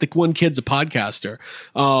one kid's a podcaster,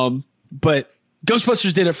 but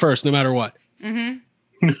Ghostbusters did it first, no matter what. Mm-hmm.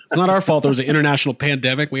 It's not our fault. There was an international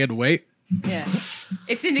pandemic. We had to wait. Yeah.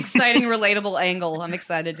 It's an exciting, relatable angle. I'm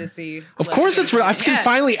excited to see. Of course, it's. I can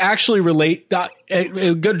finally actually relate. A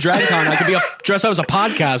good DragCon, I could be dressed up as a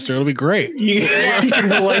podcaster. It'll be great. You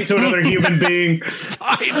can relate to another human being.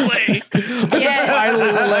 Finally, Yeah.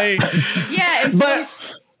 finally relate. Yeah, and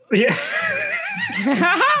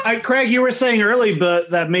But Craig, you were saying early,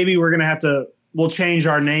 but that maybe we're gonna have to. We'll change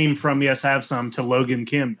our name from Yes Have Some to Logan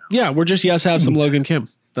Kim. Yeah, we're just Have Some Logan Kim.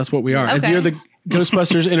 That's what we are. And Okay. you're the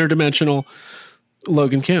Ghostbusters interdimensional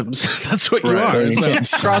Logan Kims. That's what you Right, are. Logan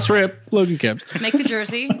So, cross rip Logan Kims. make the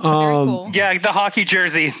jersey. Very cool. Yeah, the hockey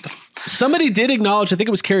jersey. Somebody did acknowledge, I think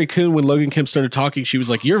it was Carrie Coon, when Logan Kim started talking, she was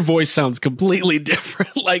like, your voice sounds completely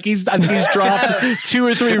different. Like I think he's dropped 2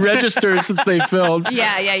 or 3 registers since they filmed.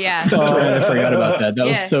 Yeah. That's right. I forgot about that. That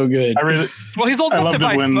was so good. Well, he's old enough to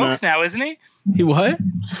buy smokes now, isn't he? He what?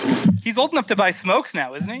 He's old enough to buy smokes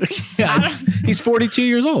now, isn't he? Yeah, he's 42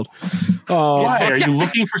 years old. Why? Are you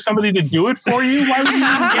looking for somebody to do it for you? Why would you even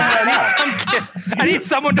get that out? I need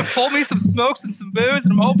someone to pull me some smokes and some booze,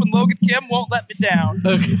 and I'm hoping Logan Kim won't let me down.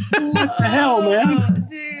 Okay. What the hell, man?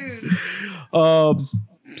 Dude.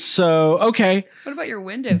 So, okay. What about your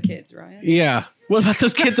window kids, Ryan? Yeah. What about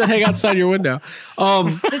those kids that hang outside your window?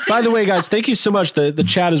 By the way, guys, thank you so much. The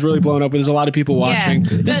chat is really blown up, and there's a lot of people watching.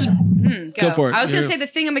 Yeah. Go for it. I was going to say the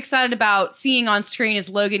thing I'm excited about seeing on screen is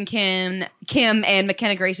Logan Kim and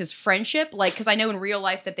McKenna Grace's friendship. Like, because I know in real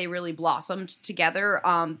life that they really blossomed together,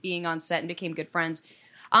 being on set and became good friends.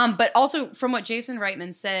 But also from what Jason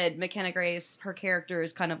Reitman said, McKenna Grace, her character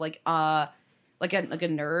is kind of like a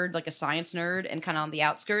nerd, like a science nerd, and kind of on the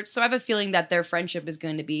outskirts. So I have a feeling that their friendship is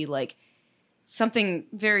going to be like something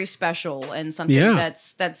very special and something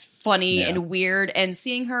that's funny and weird. And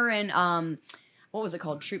seeing her in what was it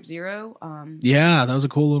called, Troop Zero? Yeah, that was a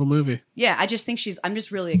cool little movie. Yeah, I just think I'm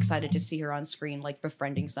just really excited to see her on screen, like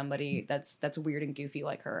befriending somebody that's weird and goofy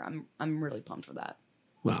like her. I'm really pumped for that.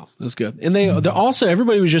 Wow, that's good. And they're also,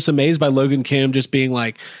 everybody was just amazed by Logan Kim just being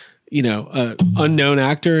like, you know, unknown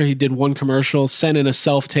actor. He did one commercial, sent in a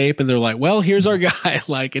self tape, and they're like, "Well, here's our guy."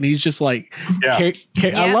 Like, and he's just like,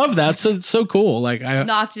 I love that. So it's so cool. Like, I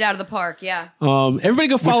knocked it out of the park. Yeah. Everybody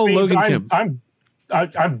go follow Logan Kim.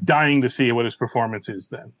 I'm dying to see what his performance is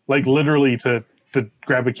then. Like literally to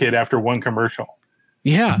grab a kid after one commercial.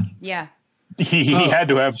 Yeah. Yeah. He had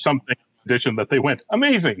to have something addition that they went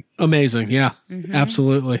amazing. Yeah,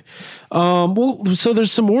 absolutely. Well, so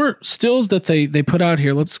there's some more stills that they put out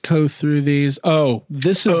here. Let's go through these. Oh,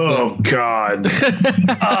 this is God.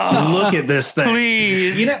 Look at this thing.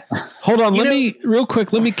 Please. Hold on, let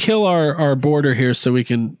me kill our border here so we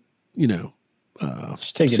can,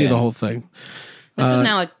 just take see it the in. whole thing. This is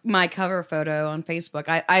now my cover photo on Facebook.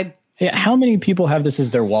 Yeah, how many people have this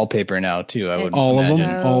as their wallpaper now too? All of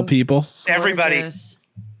them, all people. Everybody. Gorgeous.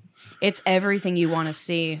 It's everything you want to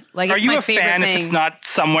see. Like, Are it's you my a favorite fan thing. if it's not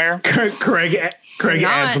somewhere? Craig Not.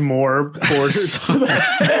 adds more borders to that.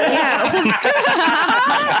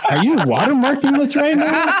 Yeah. Are you watermarking this right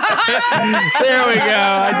now? There we go.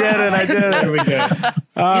 I did it. There we go.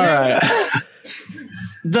 All right.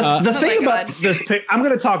 The thing my about God. this pic, I'm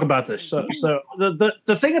going to talk about this. So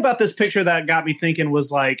the thing about this picture that got me thinking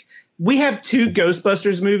was like, we have 2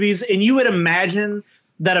 Ghostbusters movies, and you would imagine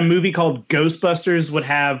that a movie called Ghostbusters would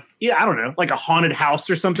have, I don't know, like a haunted house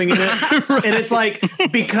or something in it. Right. And it's like,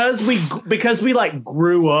 because we like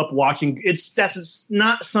grew up watching, it's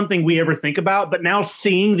not something we ever think about, but now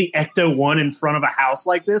seeing the Ecto-1 in front of a house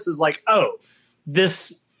like this is like, oh,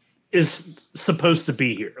 this is supposed to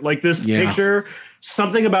be here. Like this picture,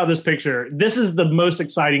 something about this picture, this is the most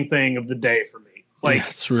exciting thing of the day for me. Like,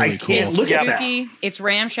 it's really I can't cool. look at Spooky. that. It's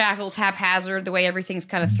ramshackle, it's haphazard, the way everything's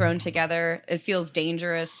kind of thrown together. It feels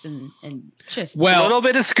dangerous and just A little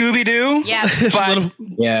bit of Scooby-Doo. Yeah. But,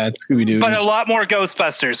 Yeah, it's Scooby-Doo. but a lot more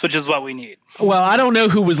Ghostbusters, which is what we need. Well, I don't know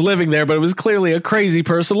who was living there, but it was clearly a crazy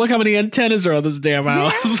person. Look how many antennas are on this damn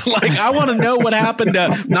house. Like, I want to know what happened.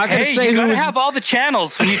 I'm not going to say you who gotta was. have all the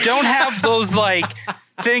channels. When you don't have those like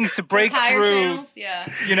things to break higher through, channels,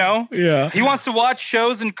 yeah. you know. Yeah. He wants to watch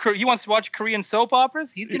shows and he wants to watch Korean soap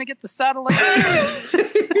operas. He's gonna get the satellite.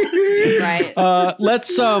 Right.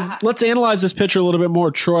 Let's analyze this picture a little bit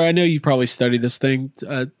more. Troy, I know you've probably studied this thing.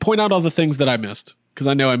 Point out all the things that I missed, because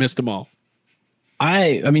I know I missed them all.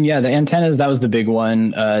 I mean, yeah, the antennas, that was the big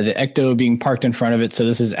one. The Ecto being parked in front of it. So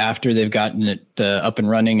this is after they've gotten it up and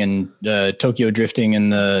running and Tokyo drifting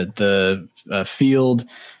in the field.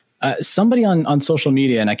 Somebody on social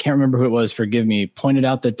media, and I can't remember who it was, forgive me, pointed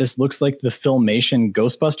out that this looks like the Filmation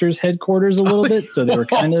Ghostbusters headquarters a little bit. So they were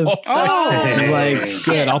kind of like,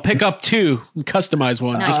 good. I'll pick up 2 and customize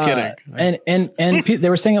one. Just kidding. And they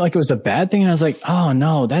were saying it like it was a bad thing. And I was like, oh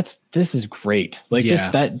no, this is great. Like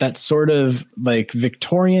that sort of like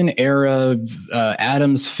Victorian era,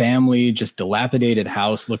 Addams Family, just dilapidated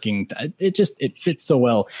house looking. It fits so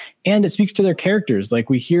well. And it speaks to their characters.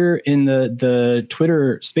 Like we hear in the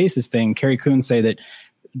Twitter Spaces thing, Carrie Coon say that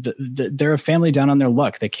they're a family down on their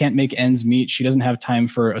luck. They can't make ends meet. She doesn't have time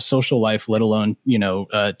for a social life, let alone,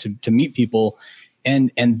 to meet people.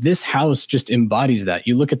 And this house just embodies that.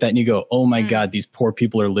 You look at that and you go, oh my God, these poor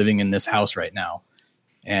people are living in this house right now.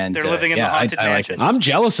 And they're living in the haunted mansion. I'm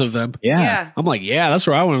jealous of them. Yeah. I'm like, yeah, that's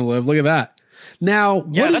where I want to live. Look at that. Now,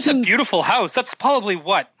 that's a beautiful house. That's probably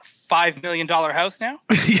what, $5 million house now?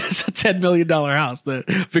 Yes, a $10 million house, the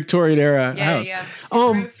Victorian era house. Yeah.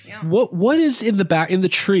 What is in the back in the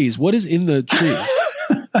trees? What is in the trees?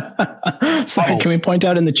 Sorry, can we point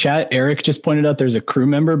out in the chat? Eric just pointed out there's a crew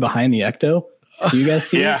member behind the Ecto. Do you guys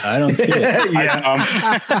see it? I don't see it.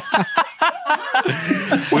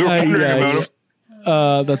 We were wondering about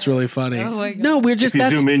him. That's really funny. Oh my God. No, we're just If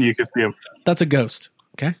you zoom in, you can see him. That's a ghost.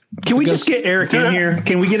 Okay. Can we just get Eric in here?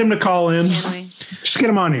 Can we get him to call in? Just get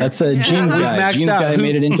him on here. That's a Gene's guy. Gene's guy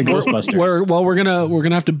made it into Ghostbusters. We're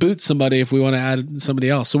gonna have to boot somebody if we want to add somebody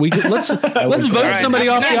else. So let's vote somebody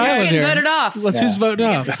off the island here. Voted off. Who's voting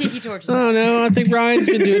off? Tiki torches. Oh no, I think Ryan's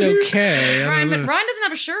been doing okay. Ryan doesn't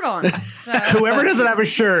have a shirt on. So. Whoever doesn't have a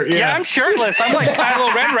shirt. Yeah, I'm shirtless. I'm like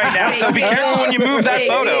Kylo Ren right now. So be careful when you move that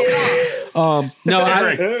photo. No,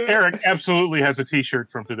 Eric absolutely has a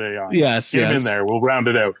T-shirt from today on. Yes, Get him in there. We'll round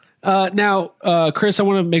it out. Now, Chris, I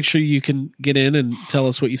want to make sure you can get in and tell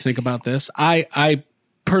us what you think about this. I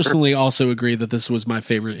personally also agree that this was my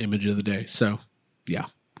favorite image of the day. So, yeah.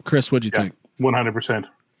 Chris, what'd you think? 100%.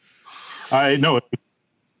 I know it.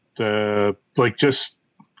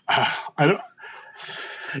 I don't.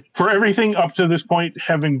 For everything up to this point,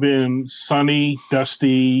 having been sunny,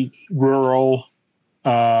 dusty, rural,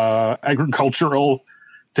 agricultural,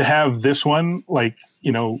 to have this one,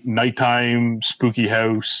 nighttime, spooky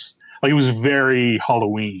house, it was very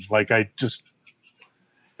Halloween.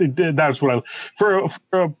 That's what for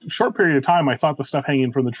a short period of time, I thought the stuff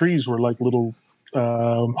hanging from the trees were like little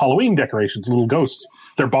Halloween decorations, little ghosts.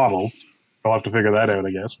 They're bottles. I'll have to figure that out,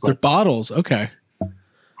 I guess. They're bottles. Okay.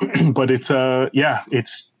 But it's and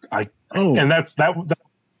that's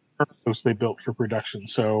house they built for production.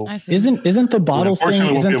 So isn't the bottles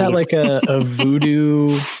thing? Isn't that like a voodoo?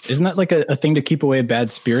 Isn't that like a thing to keep away bad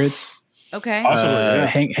spirits? Okay.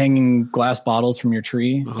 Hanging glass bottles from your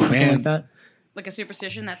tree, something like that. Like a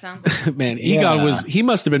superstition. That sounds. Like Man, Egon he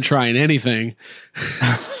must have been trying anything.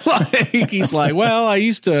 He's like, well, I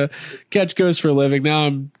used to catch ghosts for a living. Now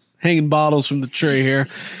I'm hanging bottles from the tree here.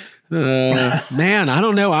 Man, I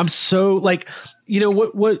don't know. I'm so what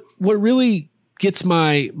really gets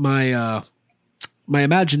my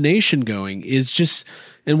imagination going is just,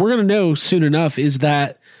 and we're going to know soon enough, is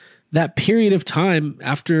that period of time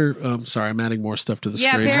after, sorry, I'm adding more stuff to the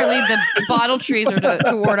screen. Yeah, apparently the bottle trees are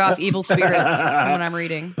to ward off evil spirits from what I'm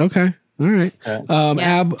reading. Okay. All right.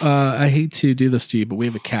 Ab, I hate to do this to you, but we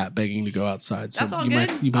have a cat begging to go outside. So that's all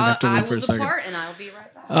good. You might have to leave for a second. And I'll be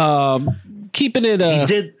right back. Keeping it,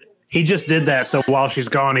 He just did that so while she's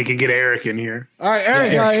gone, he could get Eric in here. All right,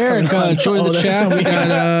 Eric, join the chat. We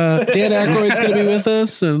got Dan Aykroyd's going to be with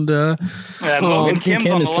us, and Logan Kim's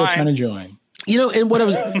on the still line. trying to join. You know, and what I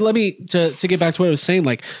was to get back to what I was saying,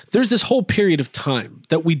 like there's this whole period of time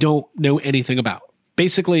that we don't know anything about.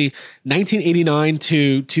 Basically 1989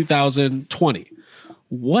 to 2020.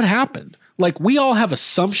 What happened? Like we all have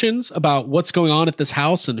assumptions about what's going on at this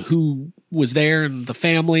house and who was there and the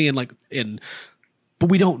family but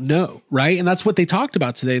we don't know, right? And that's what they talked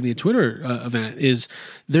about today in the Twitter event is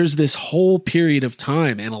there's this whole period of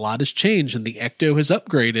time and a lot has changed and the Ecto has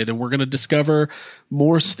upgraded and we're going to discover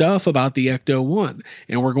more stuff about the Ecto-1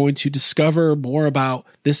 and we're going to discover more about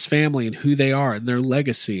this family and who they are and their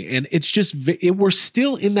legacy. And it's just, we're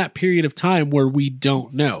still in that period of time where we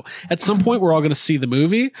don't know. At some point, we're all going to see the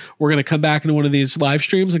movie. We're going to come back into one of these live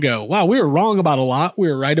streams and go, wow, we were wrong about a lot. We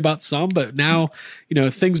were right about some, but now,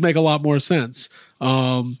 things make a lot more sense.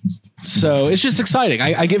 So it's just exciting.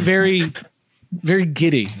 I get very, very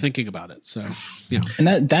giddy thinking about it. So, yeah.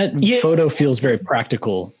 And that photo feels very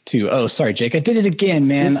practical too. Oh, sorry, Jake. I did it again,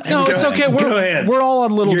 man. No, it's okay. We're all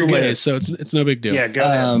on little You're delays, good. so it's no big deal. Yeah, go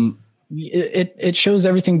ahead. It shows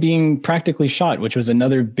everything being practically shot, which was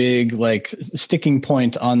another big sticking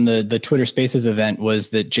point on the Twitter Spaces event was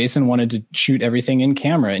that Jason wanted to shoot everything in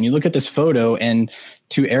camera. And you look at this photo and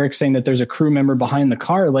to Eric saying that there's a crew member behind the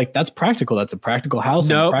car, that's practical. That's a practical house.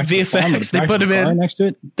 No, practical VFX. They put him in next to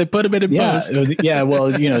it. They put him in post. Yeah.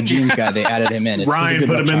 Well, Gene's guy, they added him in. Ryan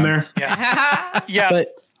put him in there. Yeah.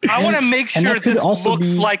 But I want to make sure could this also looks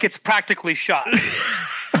be- like it's practically shot.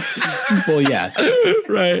 well, yeah.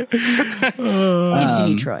 Right. But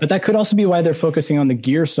that could also be why they're focusing on the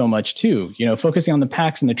gear so much too. Focusing on the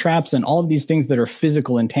packs and the traps and all of these things that are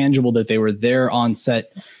physical and tangible that they were there on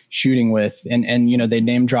set shooting with. And they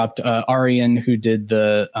name dropped Arian, who did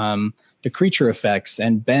the creature effects,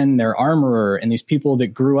 and Ben, their armorer, and these people that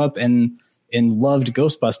grew up and loved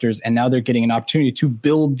Ghostbusters, and now they're getting an opportunity to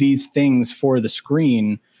build these things for the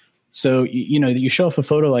screen. So, you show off a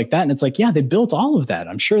photo like that and it's like, yeah, they built all of that.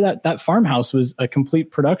 I'm sure that farmhouse was a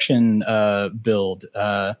complete production build.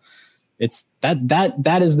 It's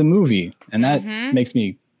that is the movie. And that makes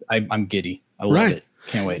me, I'm giddy. I love it.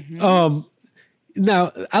 Can't wait.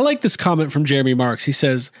 Now, I like this comment from Jeremy Marks. He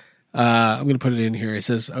says, I'm going to put it in here. He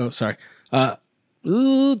says,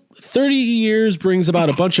 30 years brings about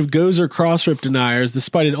a bunch of Gozer cross-rip deniers,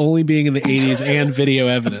 despite it only being in the 80s and video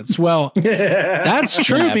evidence. Well, that's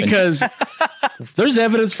true because there's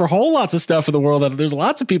evidence for whole lots of stuff in the world that there's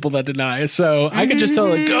lots of people that deny. So I could just tell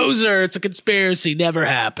Gozer, it's a conspiracy, never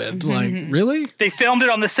happened. Like, really? They filmed it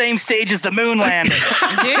on the same stage as the moon landing.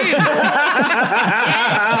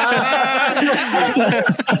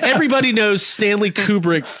 Everybody knows Stanley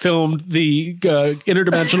Kubrick filmed the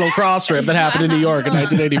interdimensional cross-rip that happened in New York in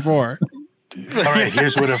 1984. All right,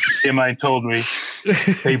 here's what a friend of mine told me.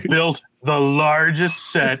 They built the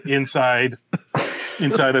largest set inside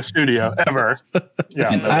a studio ever.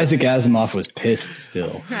 Yeah, and Isaac Asimov was pissed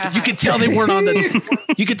still. You could tell they weren't on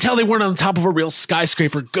the top of a real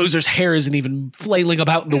skyscraper. Gozer's hair isn't even flailing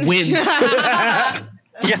about in the wind.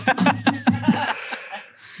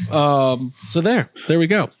 So there we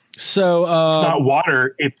go. So it's not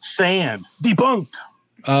water, it's sand. Debunked.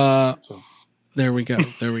 There we go.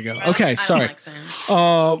 Okay, sorry. Like sand.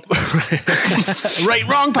 Right,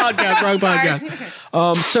 wrong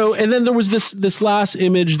podcast. So and then there was this last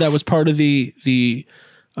image that was part of the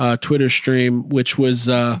Twitter stream, which was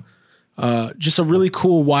just a really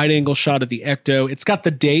cool wide angle shot of the Ecto. It's got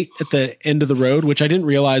the date at the end of the road, which I didn't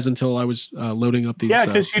realize until I was loading up these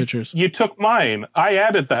pictures. You took mine. I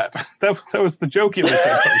added that. That was the joke you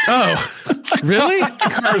said. Oh, really?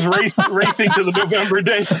 Cars racing to the November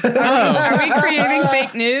date. Oh. Are we creating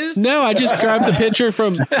fake news? No, I just grabbed the picture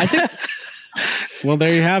from, I think. Well,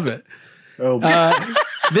 there you have it. Oh,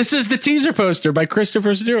 this is the teaser poster by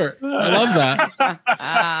Christopher Stewart. I love that.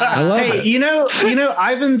 I love it. you know,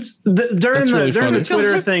 Ivan's during the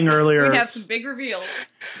Twitter thing earlier. We have some big reveals.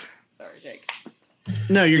 Sorry, Jake.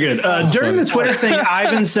 No, you're good. During the Twitter thing,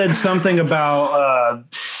 Ivan said something about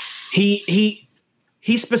he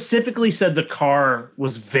specifically said the car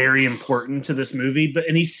was very important to this movie,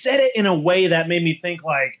 and he said it in a way that made me think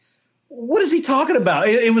like, what is he talking about?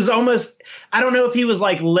 It was almost, I don't know if he was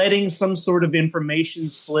like letting some sort of information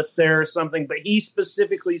slip there or something, but he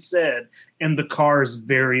specifically said, and the car is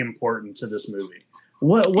very important to this movie.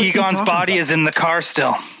 What's Egon's body is in the car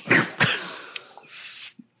still.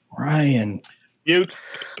 Ryan. Mute.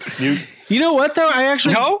 You know what though?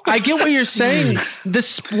 I get what you're saying.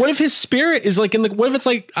 What if his spirit is like what if it's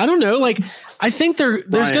like, I don't know, like I think there's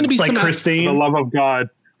going to be like some Christine. For the love of God.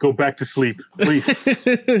 Go back to sleep, please.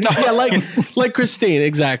 Yeah, like Christine.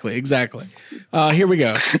 Exactly. Here we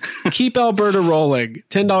go. Keep Alberta rolling.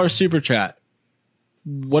 $10 super chat.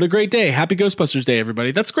 What a great day. Happy Ghostbusters Day,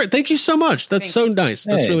 everybody. That's great. Thank you so much. That's so nice.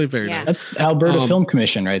 That's really very nice. That's Alberta Film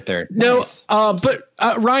Commission right there. Nice. But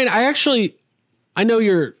Ryan, I know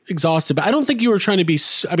you're exhausted, but I don't think you were trying to be,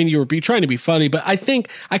 you were trying to be funny, but I think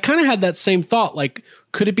I kind of had that same thought. Like,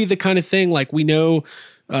 could it be the kind of thing, like we know,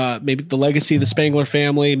 maybe the legacy of the Spangler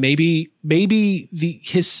family, maybe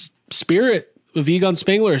his spirit of Egon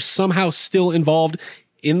Spangler is somehow still involved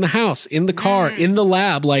in the house, in the car, in the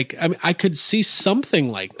lab. Like, I could see something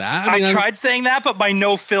like that. I tried saying that, but my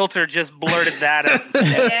no filter just blurted that out.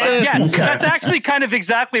 That's actually kind of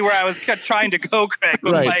exactly where I was trying to go, Craig.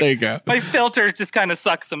 Right, there you go. My filter just kind of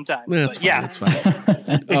sucks sometimes. That's fine. That's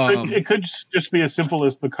fine. It could just be as simple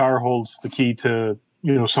as the car holds the key to,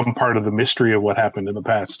 some part of the mystery of what happened in the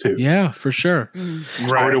past too. Yeah, for sure.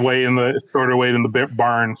 Stored away in the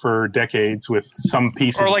barn for decades with some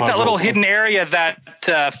piece or of like puzzle. that little hidden area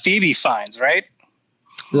that Phoebe finds, right?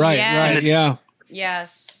 Right. Yes. Right. Yeah.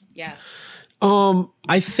 Yes.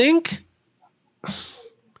 I think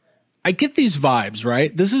I get these vibes,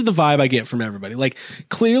 right? This is the vibe I get from everybody. Like,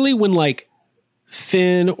 clearly when like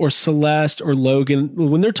Finn or Celeste or Logan,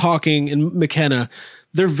 when they're talking, and McKenna,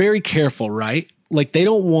 they're very careful, right? Like, they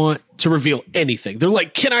don't want to reveal anything. They're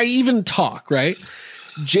like, can I even talk, right?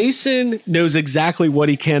 Jason knows exactly what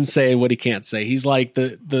he can say and what he can't say. He's like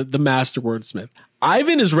the master wordsmith.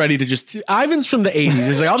 Ivan is ready to Ivan's from the 80s.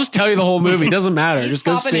 He's like, I'll just tell you the whole movie. It doesn't matter. Just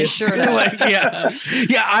go see his it. Shirt up. Like, yeah.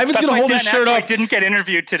 Ivan's going to hold his shirt up. Didn't get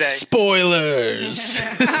interviewed today. Spoilers.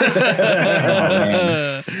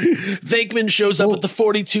 Venkman shows up at the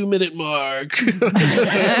 42-minute mark.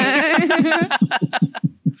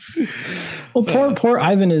 Well, poor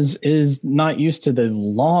Ivan is not used to the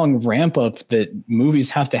long ramp up that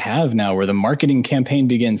movies have to have now, where the marketing campaign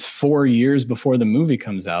begins 4 years before the movie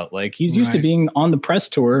comes out. Like, he's used to being on the press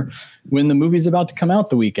tour when the movie's about to come out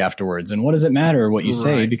the week afterwards. And what does it matter what you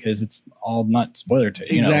say, because it's all not spoiler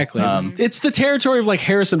to exactly. It's the territory of like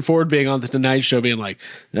Harrison Ford being on the Tonight Show, being like,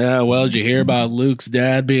 well, did you hear about Luke's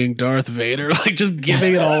dad being Darth Vader? Like, just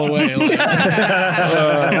giving it all away. Like,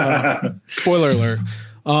 spoiler alert.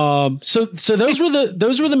 So those were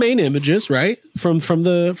the main images, right? From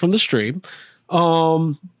the stream.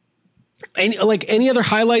 Any other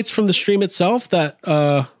highlights from the stream itself that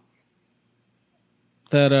I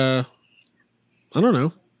don't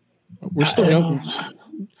know. We're still going.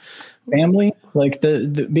 Family, like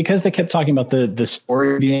the because they kept talking about the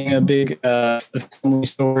story being a big family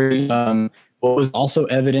story. What was also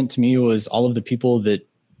evident to me was all of the people that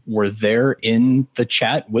were there in the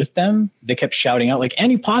chat with them. They kept shouting out like,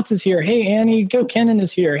 Annie Potts is here. Hey, Annie, Gil Kennan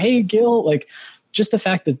is here. Hey, Gil. Like, just the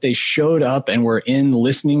fact that they showed up and were in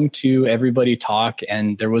listening to everybody talk.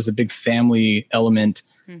 And there was a big family element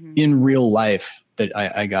in real life that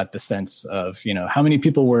I got the sense of, how many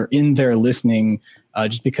people were in there listening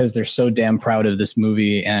just because they're so damn proud of this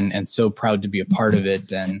movie and so proud to be a part of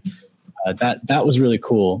it. And that was really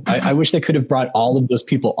cool. I wish they could have brought all of those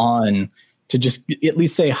people on to just at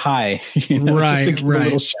least say hi, just to give a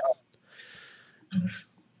little shout.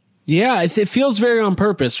 Yeah, it feels very on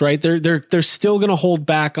purpose, right? They're still going to hold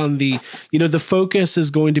back on the, the focus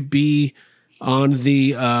is going to be on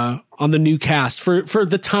the new cast for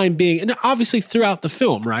the time being, and obviously throughout the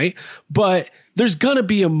film, right? But there's going to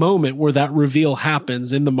be a moment where that reveal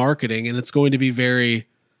happens in the marketing, and it's going to be very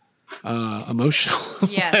emotional.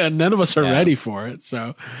 Yes. None of us are ready for it,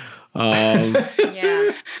 so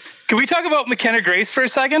yeah. Can we talk about McKenna Grace for a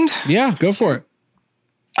second? Yeah, go for it.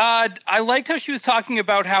 I liked how she was talking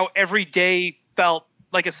about how every day felt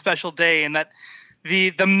like a special day, and that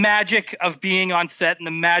the magic of being on set and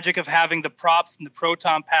the magic of having the props and the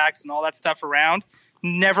proton packs and all that stuff around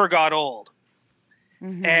never got old.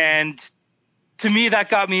 Mm-hmm. And to me, that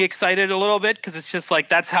got me excited a little bit, because it's just like,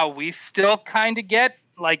 that's how we still kind of get,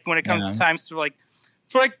 like, when it comes to times for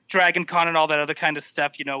Dragon Con and all that other kind of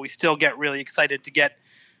stuff, we still get really excited to get,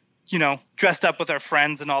 dressed up with our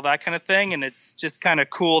friends and all that kind of thing. And it's just kind of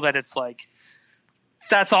cool that it's like,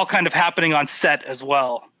 that's all kind of happening on set as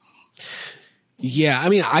well. Yeah. I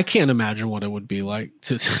mean, I can't imagine what it would be like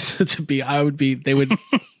to be, they would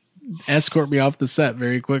escort me off the set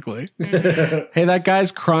very quickly. Hey, that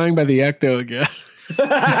guy's crying by the Ecto again.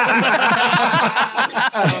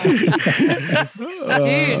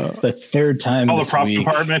 It's the third time. All the this prop week.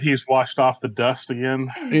 department, he's washed off the dust again.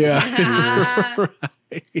 Yeah. Right.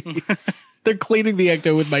 They're cleaning the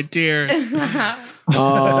Ecto with my tears.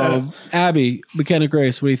 Abby, McKenna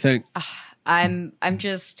Grace, what do you think?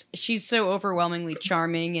 She's so overwhelmingly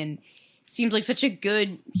charming, and seems like such a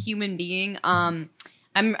good human being.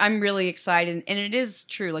 I'm really excited, and it is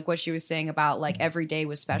true, like what she was saying about like every day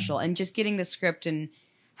was special, and just getting the script and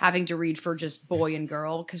having to read for just boy and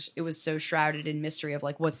girl because it was so shrouded in mystery of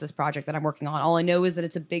like what's this project that I'm working on. All I know is that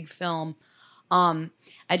it's a big film.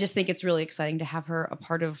 I just think it's really exciting to have her a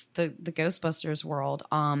part of the Ghostbusters world.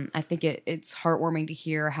 I think it's heartwarming to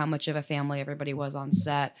hear how much of a family everybody was on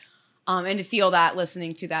set, and to feel that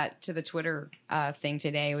listening to the Twitter thing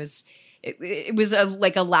today was. It was a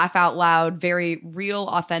laugh out loud, very real,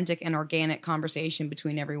 authentic, and organic conversation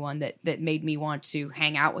between everyone that made me want to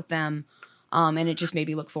hang out with them. And it just made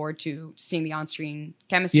me look forward to seeing the on-screen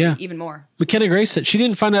chemistry even more. McKenna Grace said she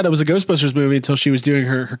didn't find out it was a Ghostbusters movie until she was doing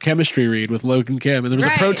her chemistry read with Logan Kim, and there was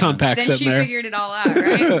a proton pack then sitting there. Then she figured it all out,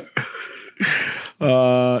 right?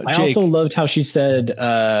 I also loved how she said,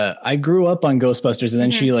 I grew up on Ghostbusters, and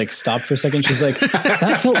then she like stopped for a second. She's like,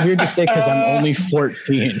 that felt weird to say because I'm only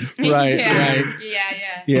 14. Right.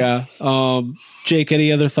 Yeah. Jake,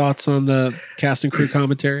 any other thoughts on the cast and crew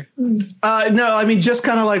commentary? No, I mean, just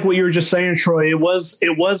kind of like what you were just saying, Troy. It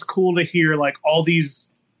was cool to hear like all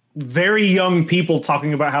these very young people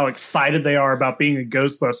talking about how excited they are about being in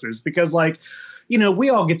Ghostbusters, because like, you know, we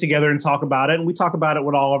all get together and talk about it, and we talk about it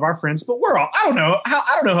with all of our friends, but I don't know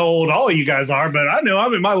how old all of you guys are, but I know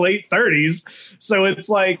I'm in my late 30s. So it's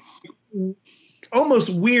like almost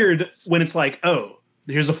weird when it's like, oh,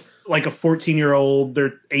 here's a 14-year-old,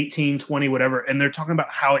 they're 18, 20, whatever, and they're talking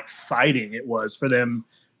about how exciting it was for them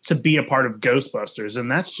to be a part of Ghostbusters.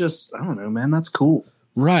 And that's just, I don't know, man, that's cool.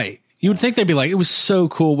 Right. You would think they'd be like, it was so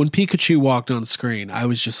cool when Pikachu walked on screen. I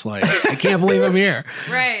was just like, I can't believe I'm here.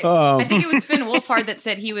 Right. I think it was Finn Wolfhard that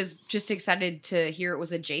said he was just excited to hear it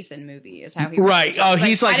was a Jason movie. Is how he right. Oh,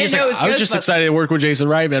 he's like, I was just excited to work with Jason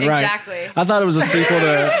Reitman. Exactly. Right. I thought it was a sequel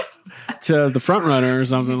to The Front Runner or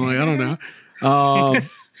something. Like, I don't know.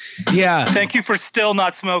 Yeah. Thank you for still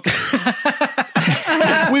not smoking.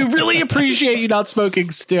 We really appreciate you not smoking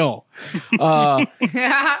still. No,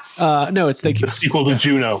 it's thank you. Sequel to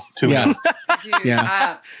Juno. Yeah.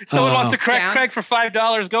 Yeah. Someone wants to correct Craig for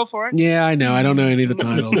 $5. Go for it. Yeah, I know. I don't know any of the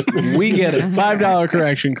titles. We get it. $5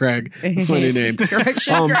 correction, Craig. That's my new name.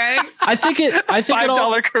 Correction, Craig. I think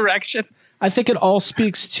 $5 correction. I think it all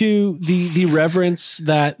speaks to the reverence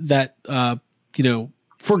that you know,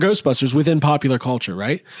 for Ghostbusters within popular culture,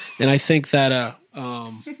 right? And I think that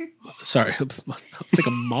sorry, I think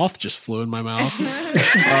a moth just flew in my mouth.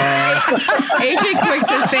 AJ Quick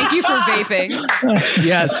says thank you for vaping.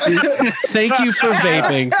 Yes, thank you for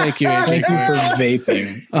vaping. Thank you, AJ. Thank you for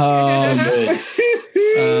vaping.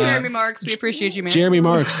 Jeremy Marks, we appreciate you, man. Jeremy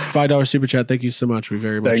Marks, $5 super chat. Thank you so much. We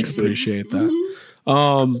very much appreciate that.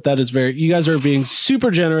 That is you guys are being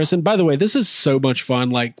super generous. And by the way, this is so much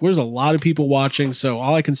fun. Like, there's a lot of people watching. So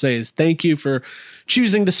all I can say is thank you for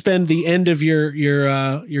choosing to spend the end of your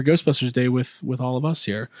Ghostbusters day with all of us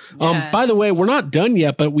here. By the way, we're not done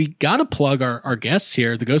yet, but we got to plug our guests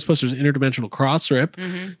here. The Ghostbusters Interdimensional Cross Rip,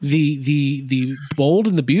 the bold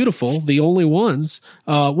and the beautiful, the only ones.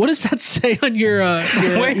 What does that say on your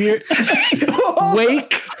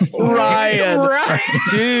Wake Ryan?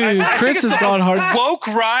 Dude, Chris has gone hard. Woke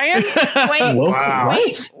Ryan?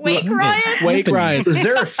 Wake Ryan? Wake Ryan. Is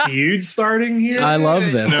there a feud starting here? I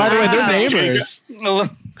love this. No. By the way, they're neighbors.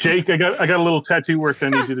 Jake, I got a little tattoo work I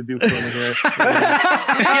need you to do for me here.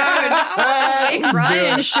 Wake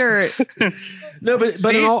Ryan shirt. No, but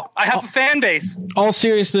See, in all, I have a fan base. All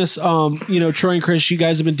seriousness, you know, Troy and Chris, you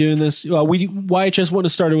guys have been doing this. YHS wouldn't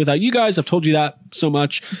have started without you guys. I've told you that so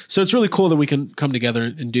much. So it's really cool that we can come together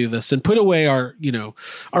and do this and put away our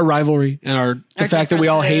rivalry and the fact that we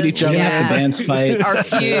all hate each other. We have to dance fight. Our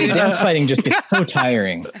feud. Dance fighting just gets so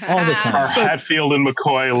tiring all the time. Our Hatfield and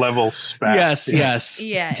McCoy level spat. Yes.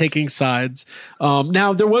 Taking sides.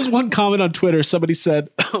 Now, there was one comment on Twitter. Somebody said,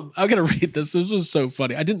 I'm going to read this. This was so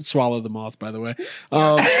funny. I didn't swallow the moth, by the way.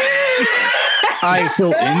 I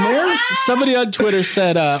still in there? Somebody on Twitter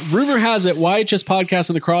said, rumor has it YHS Podcast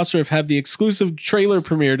and the Crossriff have the exclusive trailer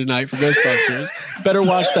premiere tonight for Ghostbusters. Better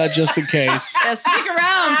watch that just in case. Yeah, stick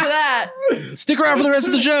around for that. Stick around for the rest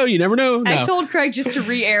of the show. You never know. No. I told Craig just to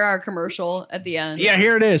re-air our commercial at the end. Yeah,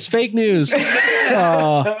 here it is. Fake news. So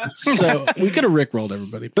we could have rickrolled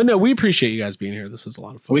everybody. But no, we appreciate you guys being here. This was a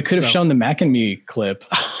lot of fun. We could have shown the Mac and Me clip.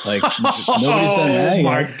 Like, nobody's done that. Oh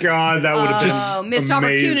my God, that would have been missed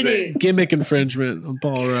amazing. opportunity. Gimmick infringement on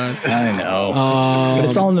Paul Rudd. I know. But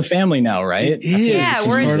it's all in the family now, right? It is. Yeah,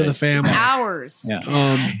 we're part in of the family. ours.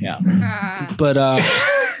 Yeah. But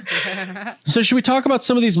So should we talk about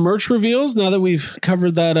some of these merch reveals now that we've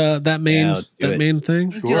covered that main thing?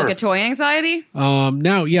 Do like a toy anxiety?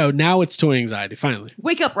 Now it's toy anxiety. Finally,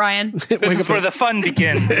 Wake up, Ryan. This is where the fun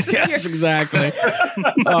begins. Yes, exactly.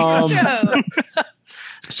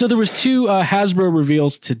 So there was 2 Hasbro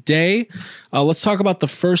reveals today. Let's talk about the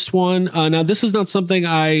first one. Now, this is not something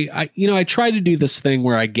I try to do this thing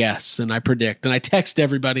where I guess and I predict and I text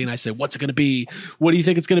everybody and I say, what's it going to be? What do you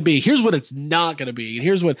think it's going to be? Here's what it's not going to be.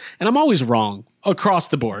 And I'm always wrong across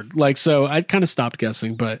the board. So I kind of stopped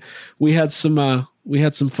guessing, but we had some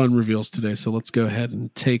fun reveals today. So let's go ahead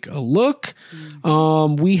and take a look.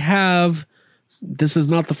 This is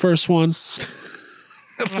not the first one.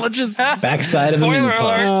 Let's just backside of the mini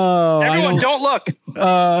puff. Everyone, don't look.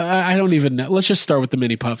 I don't even know. Let's just start with the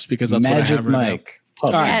mini puffs because that's Magic what I have right Mike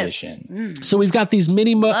Puff Yes. Edition. So we've got these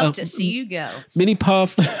Love to see you go. mini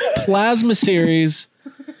puff plasma series.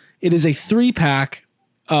 It is a 3-pack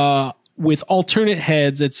with alternate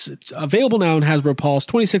heads. It's available now in Hasbro Pulse.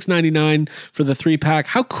 $26.99 for the 3-pack.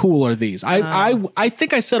 How cool are these? I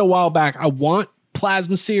think I said a while back I want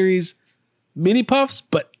plasma series mini puffs,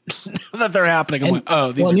 but now that they're happening, I'm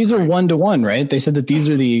like, these are 1-to-1, right? They said that these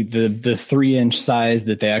are the 3-inch size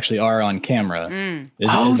that they actually are on camera.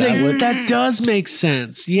 That does make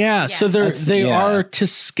sense. Yeah. So they are to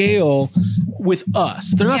scale with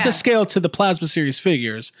us. They're not to scale to the Plasma Series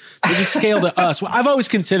figures. They just scale to us. Well, I've always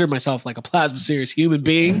considered myself like a Plasma Series human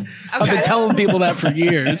being. I've been telling people that for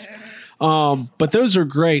years. But those are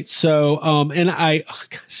great. So, and I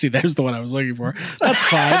see, there's the one I was looking for. That's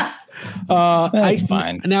fine. That's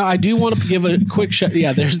fine. Now, I do want to give a quick shout.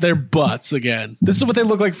 Yeah, there's their butts again. This is what they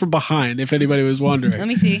look like from behind, if anybody was wondering. Let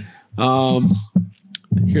me see.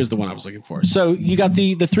 Here's the one I was looking for. So you got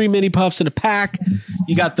the 3 mini puffs in a pack.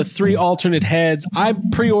 You got the 3 alternate heads. I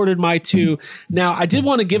pre-ordered my 2. Now, I did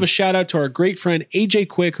want to give a shout out to our great friend AJ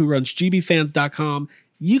Quick, who runs gbfans.com.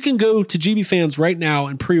 You can go to GBFans right now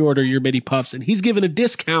and pre-order your mini puffs, and he's given a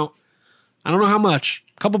discount. I don't know how much.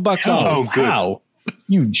 A couple bucks off. Oh, wow.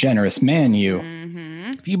 You generous man, you.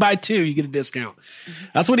 Mm-hmm. If you buy 2, you get a discount.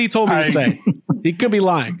 That's what he told me to say. He could be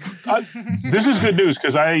lying. This is good news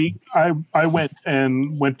because I went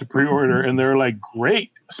to pre-order and they're like,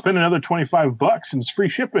 great, spend another $25 and it's free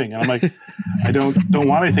shipping. And I'm like, I don't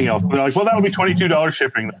want anything else. They're like, well, that would be $22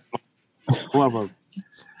 shipping. Love them.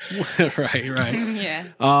 Right. Yeah.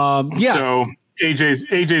 Yeah. So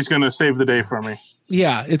AJ's going to save the day for me.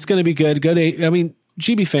 Yeah, it's going to be good.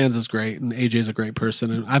 GB Fans is great, and AJ's a great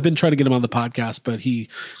person. And I've been trying to get him on the podcast, but he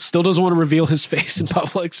still doesn't want to reveal his face in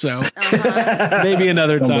public. So maybe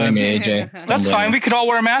another Don't time. blame me, AJ. That's fine. We could all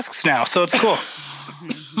wear masks now, so it's cool.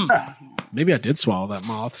 Maybe I did swallow that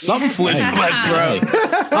moth. Something flew in my throat.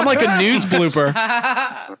 I'm like a news blooper.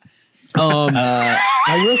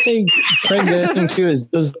 I will say, Craig, the other thing too is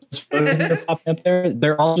those photos that are popping up there,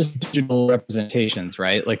 they're all just digital representations,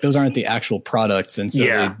 right? Like those aren't the actual products, and so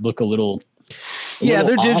they look a little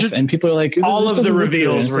they're digital, and people are like, all of the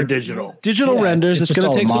reveals were digital renders. It's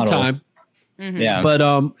going to take some time. Mm-hmm. Yeah,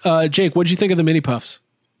 but Jake, what did you think of the mini puffs?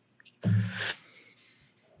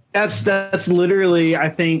 That's literally, I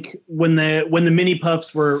think, when the mini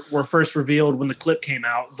puffs were first revealed, when the clip came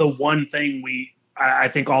out, the one thing I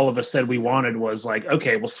think all of us said we wanted was like,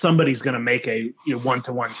 okay, well, somebody's going to make a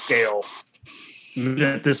 1-to-1 scale,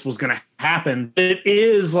 that this was going to happen. It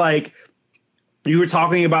is like, you were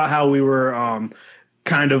talking about how we were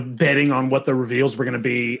kind of betting on what the reveals were going to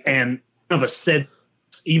be, and none of us said,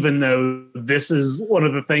 even though this is one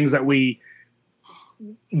of the things that we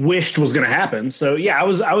wished was going to happen. So yeah,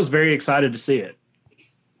 I was very excited to see it.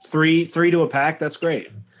 Three to a pack. That's great.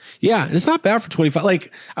 Yeah, it's not bad for 25.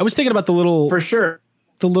 Like, I was thinking about the little, for sure,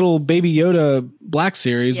 the little Baby Yoda Black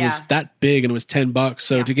Series was that big and it was $10.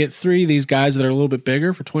 So to get 3 of these guys that are a little bit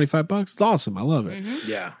bigger for $25, it's awesome. I love it.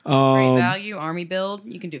 Mm-hmm. Yeah, great value. Army build.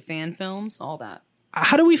 You can do fan films, all that.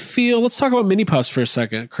 How do we feel? Let's talk about mini puffs for a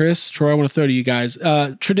second. Chris, Troy, I want to throw to you guys.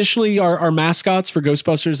 Traditionally, our mascots for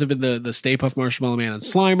Ghostbusters have been the Stay Puft, Marshmallow Man, and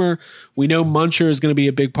Slimer. We know Muncher is going to be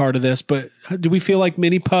a big part of this, but do we feel like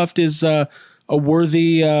mini puffed is a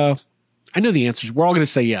worthy? I know the answers. We're all going to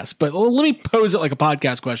say yes, but let me pose it like a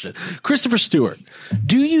podcast question. Christopher Stewart,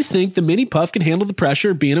 do you think the mini puff can handle the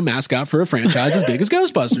pressure of being a mascot for a franchise as big as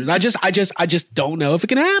Ghostbusters? I just don't know if it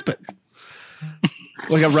can happen.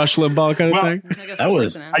 Like a Rush Limbaugh kind of thing. That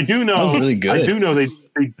was. I do know. That was really good. I do know they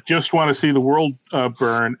just want to see the world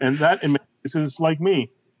burn, and that is like me.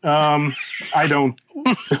 I don't.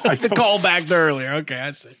 It's a callback to earlier. Okay,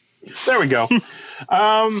 I see. There we go.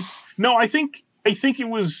 No, I think it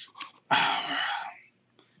was.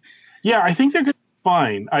 Yeah, I think they're going to be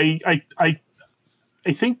fine.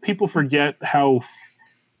 I think people forget how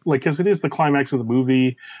like, because it is the climax of the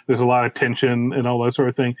movie. There's a lot of tension and all that sort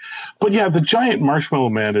of thing. But yeah, the giant Marshmallow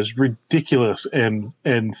Man is ridiculous and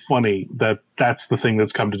funny. That's the thing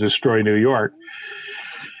that's come to destroy New York.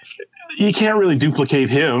 You can't really duplicate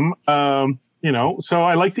him, So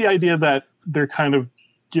I like the idea that they're kind of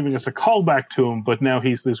giving us a callback to him, but now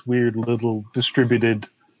he's this weird little distributed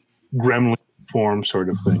gremlin form sort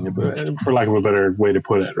of thing, for lack of a better way to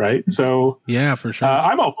put it, right? So yeah, for sure.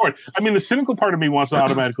 I'm all for it. I mean, the cynical part of me wants to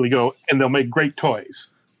automatically go, and they'll make great toys,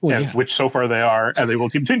 which so far they are, and they will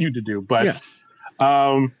continue to do. But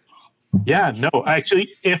actually,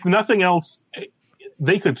 if nothing else,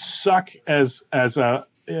 they could suck as a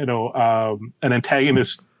an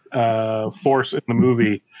antagonist force in the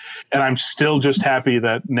movie, and I'm still just happy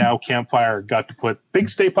that now Campfire got to put Big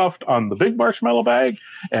Stay Puft on the big marshmallow bag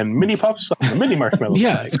and Mini Puffs on the mini marshmallow bag.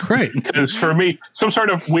 Yeah, it's great. Because for me, some sort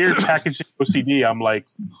of weird packaging OCD, I'm like,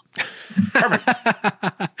 perfect.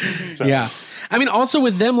 So. Yeah. I mean, also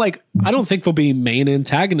with them, like, I don't think they'll be main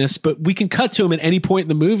antagonists, but we can cut to them at any point in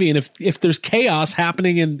the movie. And if there's chaos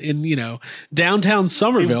happening in downtown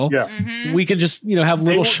Somerville, we can just, have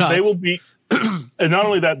little shots. They will be, and not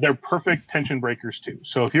only that, they're perfect tension breakers too.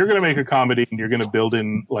 So if you're going to make a comedy and you're going to build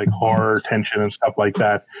in like horror tension and stuff like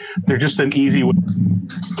that, they're just an easy way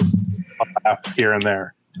to laugh here and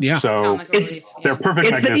there. Yeah. So they're perfect.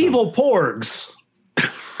 It's the evil porgs.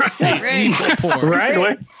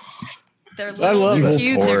 Right? They're little,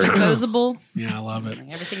 cute, they're disposable. Yeah, I love it.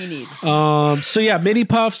 Everything you need. So yeah, Mini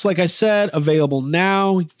Puffs, like I said, available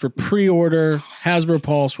now for pre-order. Hasbro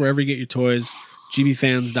Pulse, wherever you get your toys.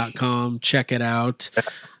 gbfans.com. Check it out.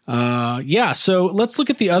 So let's look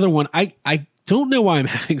at the other one. I don't know why I'm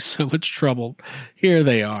having so much trouble. Here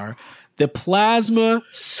they are. The Plasma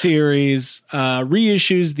series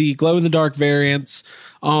reissues the glow-in-the-dark variants.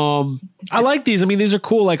 I like these. I mean, these are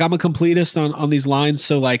cool. Like, I'm a completist on these lines,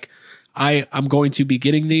 so like I'm going to be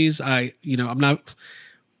getting these. I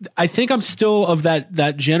think I'm still of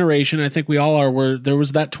that generation. I think we all are, where there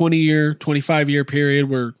was that 20-year, 25-year period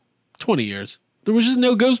where 20 years. There was just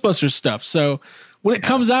no Ghostbusters stuff. So when it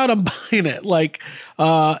comes out, I'm buying it. Like,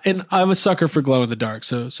 and I'm a sucker for glow in the dark.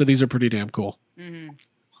 So these are pretty damn cool. Mm-hmm.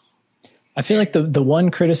 I feel like the one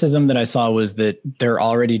criticism that I saw was that they're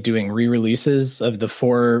already doing re-releases of the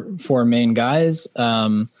four main guys.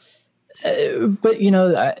 But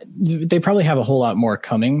they probably have a whole lot more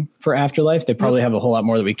coming for Afterlife. They probably have a whole lot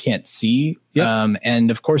more that we can't see. Yep.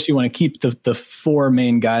 And of course you want to keep the four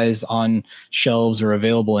main guys on shelves or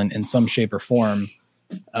available in some shape or form.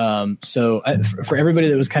 So for everybody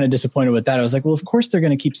that was kind of disappointed with that, I was like, well, of course they're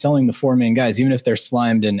going to keep selling the four main guys, even if they're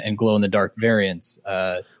slimed and glow in the dark variants.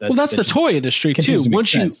 That's the toy industry too.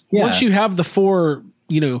 Once you have the four,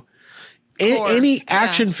 any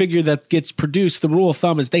action figure that gets produced, the rule of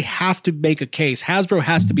thumb is they have to make a case. Hasbro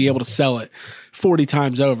has to be able to sell it 40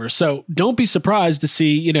 times over. So don't be surprised to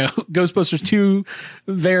see, Ghostbusters 2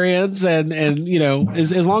 variants and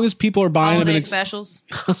as long as people are buying holiday them. Specials.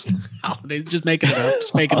 Holidays, just making it up.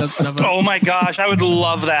 Just making up stuff up. Oh my gosh, I would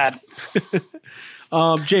love that.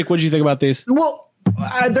 Jake, what did you think about these? Well,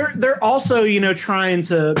 they're also, trying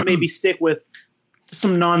to maybe stick with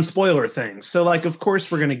some non-spoiler things. So like, of course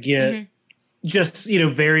we're going to get just,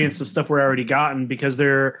 variants of stuff we're already gotten because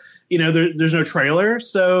there's no trailer.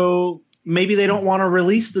 So maybe they don't want to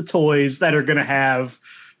release the toys that are going to have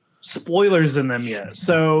spoilers in them yet.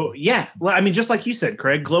 So yeah, I mean, just like you said,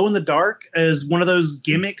 Craig, glow in the dark is one of those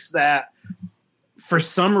gimmicks that for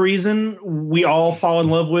some reason we all fall in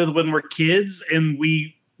love with when we're kids, and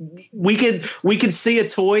we could see a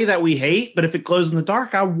toy that we hate, but if it glows in the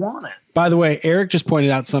dark, I want it. By the way, Eric just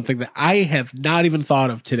pointed out something that I have not even thought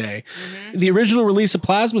of today. Mm-hmm. The original release of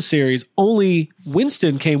Plasma series, only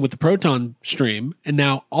Winston came with the Proton Stream, and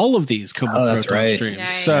now all of these come with Proton Streams.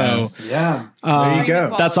 Nice. So, there you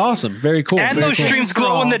go. That's awesome. Very cool. And very those cool. streams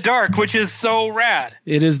glow in the dark, which is so rad.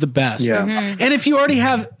 It is the best. Yeah. Mm-hmm. And if you already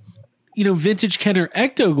have, vintage Kenner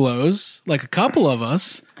Ecto Glows, like a couple of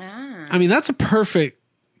us, I mean, that's a perfect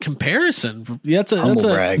comparison.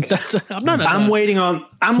 brag. I'm waiting on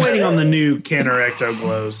the new Kenner Ecto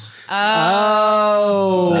Glows.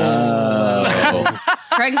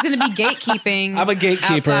 Craig's going to be gatekeeping. I'm a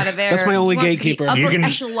gatekeeper. Outside of there. That's my only He wants to be gatekeeper. Upper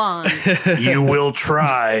echelon. You will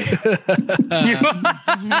try.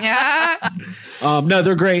 Yeah. No,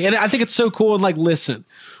 they're great. And I think it's so cool. And like, listen,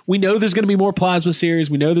 we know there's going to be more Plasma series.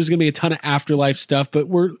 We know there's going to be a ton of Afterlife stuff, but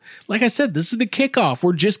like I said, this is the kickoff.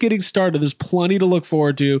 We're just getting started. There's plenty to look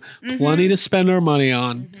forward to, plenty to spend our money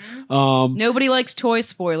on. Nobody likes toy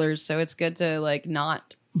spoilers, so it's good to like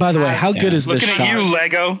not By the way, how good is this Looking shot? at you,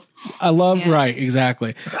 Lego. I love right,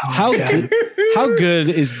 exactly. How good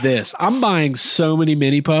is this? I'm buying so many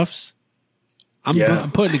mini puffs.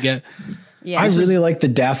 I'm putting together. Yeah. I really like the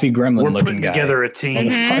Daffy Gremlin We're looking putting guy. together a team. On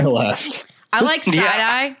the far left. I like side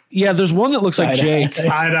eye. Yeah, there's one that looks like Side-eye. Jake.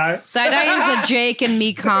 Side eye. Side eye is a Jake and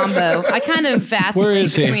me combo. I kind of Where vacillate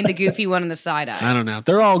is he? between the goofy one and the side eye. I don't know.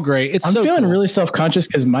 They're all great. It's I'm so feeling cool. really self-conscious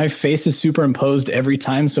because my face is superimposed every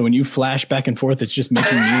time. So when you flash back and forth, it's just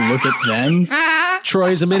making you look at them.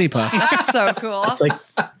 Troy's a mini puff. That's so cool. It's like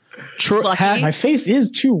Lucky. my face is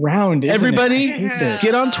too round. Isn't Everybody, it? I hate this.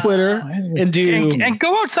 get on Twitter and do. And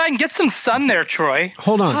go outside and get some sun there, Troy.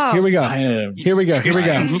 Hold on. Oh, Here we go. I- Here we go. Here we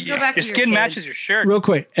go. Go back Your to skin kids. matches your shirt. Real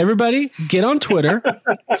quick, everybody, get on Twitter.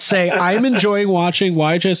 Say I'm enjoying watching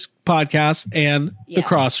YHS podcast and the Yes.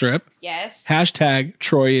 cross strip. Yes. Hashtag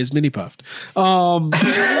Troy is mini puffed. Troy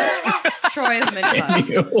is mini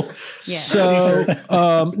puff. Yeah. So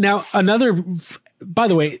now another. By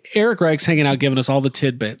the way, Eric Reich hanging out, giving us all the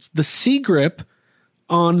tidbits. The C grip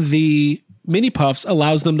on the mini puffs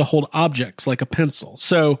allows them to hold objects like a pencil.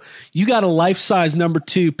 So you got a life size number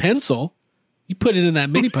 2 pencil. You put it in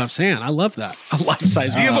that mini puff's hand. I love that. A life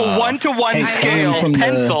size. You have a 1-to-1 Hey, scale from the-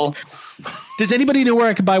 pencil. Does anybody know where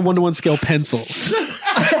I could buy 1-to-1 scale pencils? You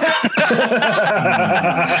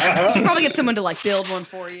can probably get someone to like build one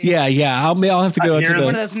for you. Yeah. I'll have to go to One of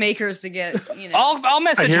the. those makers to get, you know. I'll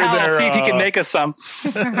message I hear Hal, they're, see if he can make us some.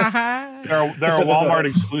 They're a Walmart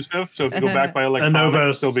exclusive, so if you go back by electronics,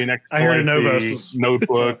 Novos. they'll be next to I heard like, a the Novos.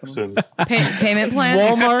 notebooks and Payment plan.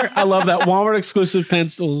 Walmart, I love that. Walmart exclusive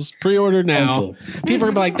pencils. Pre-order now. Pencils. People are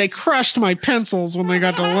gonna be like, they crushed my pencils when they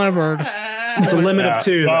got delivered. It's a limit of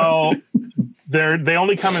 2. Well, they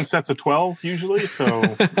only come in sets of 12 usually,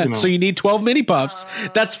 so you know. So you need 12 mini puffs.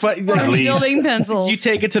 That's fun. Building pencils. You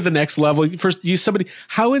take it to the next level. First,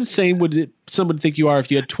 how insane would someone think you are if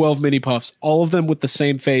you had 12 mini puffs, all of them with the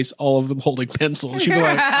same face, all of them holding pencils? You'd be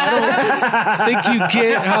like, I don't think you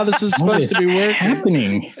get how this is What supposed is to be working.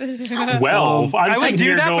 happening? Well, I would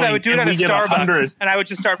do that, but I would do it at a Starbucks, 100. and I would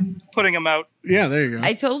just start putting them out. Yeah, there you go.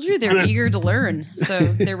 I told you they're eager to learn, so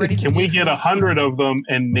they're ready to Can do we get so. 100 of them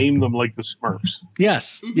and name them like the Smurfs?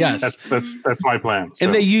 Yes, yes. That's my plan. So.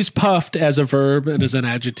 And they use puffed as a verb and as an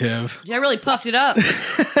adjective. Yeah, I really puffed it up.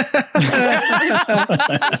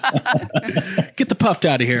 Get the puffed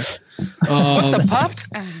out of here. The puffed?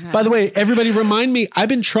 By the way, everybody remind me, I've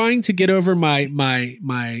been trying to get over my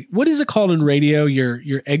what is it called in radio?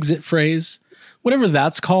 Your exit phrase? Whatever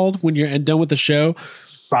that's called when you're done with the show.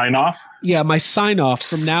 Sign off? Yeah, my sign off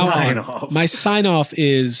from now Sign on. off. My sign off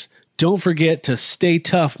is don't forget to stay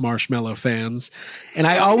tough, Marshmallow fans. And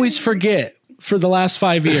I always forget for the last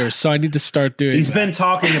 5 years, so I need to start doing He's that. been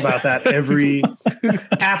talking about that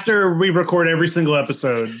after we record every single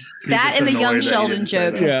episode. He That gets and the annoyed young that he Sheldon didn't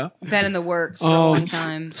say joke that. has been in the works for a long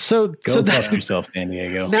time. So Go that puff yourself, San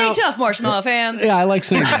Diego. Now- Stay tough, Marshmallow fans. yeah, I like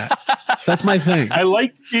saying that. That's my thing. I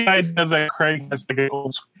like the idea that Craig has like an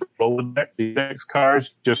old Rolodex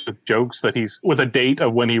cards, just with jokes that he's with a date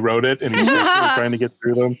of when he wrote it, and he's just trying to get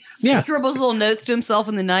through them. Yeah, Scribbles little notes to himself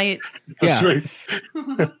in the night. That's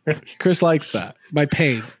yeah. right. Chris likes that. My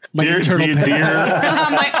pain, my Dear, internal dear, pain. dear,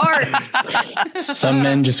 My art. Some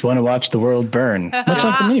men just want to watch the world burn, much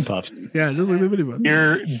like the mini puffs. Yeah, just like the video.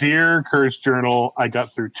 dear Curse Journal, I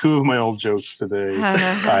got through 2 of my old jokes today.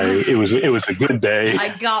 It was a good day. I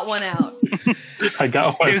got one out. I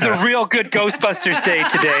got one. It was a real good Ghostbusters day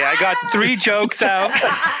today. I got 3 jokes out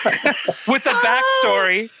with a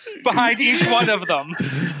backstory behind each one of them.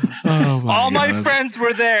 Oh All my God. friends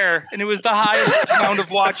were there, and it was the highest amount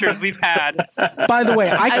of watchers we've had. By the way,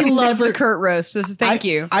 I I can love never. the Kurt roast. Thank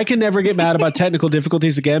you. I can never get mad about technical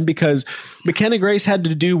difficulties again because McKenna Grace had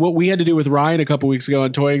to do what we had to do with Ryan a couple weeks ago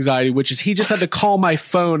on Toy Anxiety, which is he just had to call my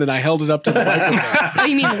phone and I held it up to the microphone. Oh,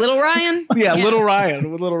 you mean Little Ryan? Yeah, little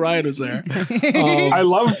Ryan. Little Ryan was there. I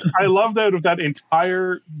loved out of that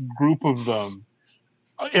entire group of them.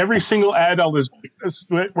 Every single adult is,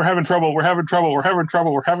 we're having trouble.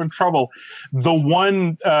 The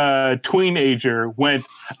one teenager went,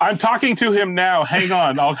 I'm talking to him now. Hang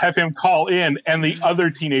on, I'll have him call in. And the other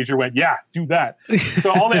teenager went, yeah, do that.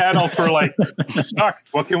 So all the adults were like, we're stuck.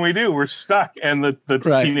 What can we do? We're stuck. And the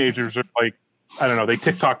Right. teenagers are like, I don't know. They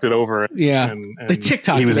TikToked it over. Yeah. and They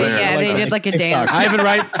TikToked he was it. there. Yeah, they like did that. like a TikTok. dance.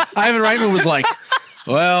 Ivan Reitman was like,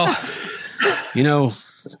 well,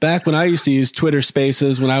 back when I used to use Twitter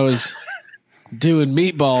Spaces when I was doing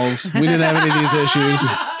meatballs, we didn't have any of these issues.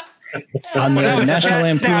 On the was National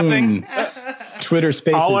head Lampoon Twitter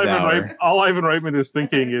Spaces all hour. Ivan Reitman is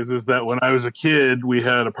thinking is that when I was a kid, we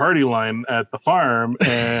had a party line at the farm,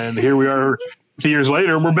 and here we are years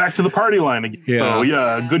later, we're back to the party line again. Yeah. So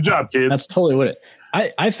yeah, good job, kids. That's totally what it.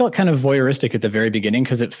 I felt kind of voyeuristic at the very beginning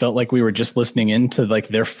because it felt like we were just listening in to like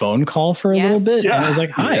their phone call for a little bit. Yeah. And I was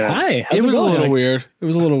like, hi. How's It was a going? little Like, weird. It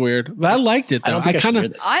was a little weird, but I liked it I though. don't think I should kind hear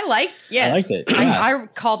of, this. I liked. Yes, I liked it, yeah. I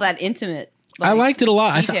call that intimate. I liked it a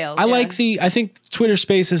lot. Details, I yeah. like I think Twitter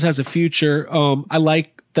Spaces has a future. I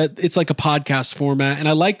like that it's like a podcast format, and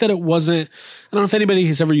I like that it wasn't. I don't know if anybody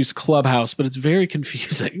has ever used Clubhouse, but it's very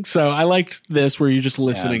confusing. So I liked this where you're just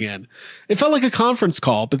listening in. It felt like a conference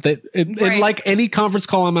call, but and like any conference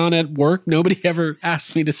call I'm on at work, nobody ever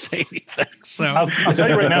asked me to say anything. So I'll tell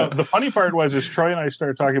you right now, the funny part was Troy and I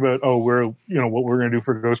started talking about, what we're going to do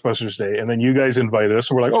for Ghostbusters Day. And then you guys invited us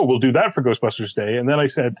and we're like, we'll do that for Ghostbusters Day. And then I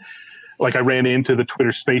said, like I ran into the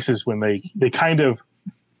Twitter Spaces when they kind of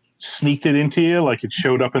sneaked it into you, like it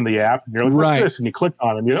showed up in the app and you're like, what's this? And you click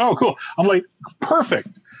on it and you're like, oh, cool. I'm like, perfect.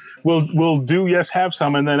 We'll do have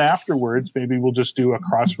some, and then afterwards maybe we'll just do a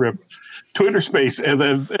cross rip Twitter space, and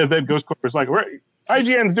then Ghost Corp is like,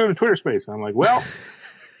 IGN's doing a Twitter space. And I'm like, well,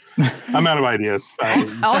 I'm out of ideas.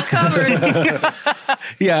 All covered.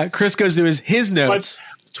 yeah, Chris goes to his notes.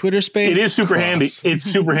 But Twitter space. It is super handy. It's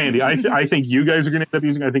super handy. I think you guys are going to end up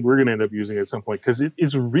using it. I think we're going to end up using it at some point because it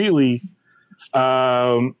is really,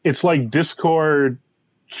 it's like Discord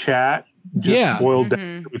chat. Just boiled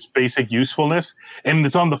down to its basic usefulness, and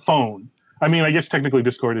it's on the phone. I mean, I guess technically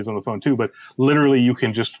Discord is on the phone too, but literally you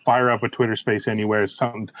can just fire up a Twitter space anywhere.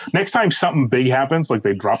 Next time something big happens, like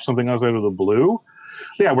they drop something else out of the blue,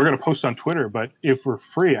 we're going to post on Twitter. But if we're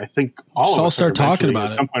free, I think all of us start talking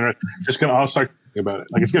about it. Just going to all start talking about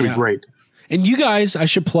it. Like it's going to be great. And you guys, I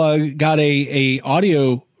should plug, got a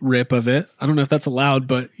audio rip of it. I don't know if that's allowed,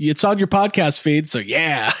 but it's on your podcast feed. So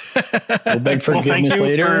We'll beg forgiveness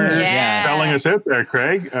later. For telling us out there,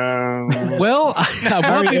 Craig. Well, I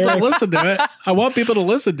want people to listen to it. I want people to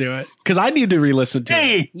listen to it because I need to re-listen to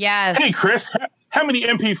it. Yes. Hey, Chris. How many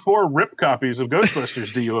MP4 rip copies of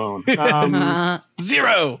Ghostbusters do you own?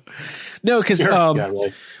 0. No, because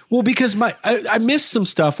because I missed some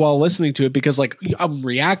stuff while listening to it because like I'm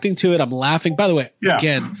reacting to it, I'm laughing. By the way,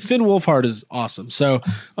 again, Finn Wolfhard is awesome. So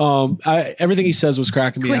everything he says was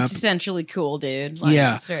cracking me up. Quintessentially cool, dude. Like,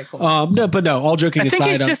 it's very cool. All joking aside, I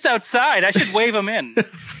think he's just outside. I should wave him in.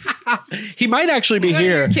 He might actually be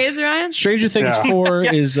here. Kids, Ryan? Stranger Things 4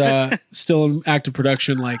 is still in active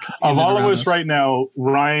production. Like of all of us right now,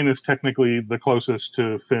 Ryan is technically the closest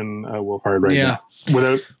to Finn Wolfhard right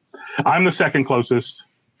now. I'm the second closest.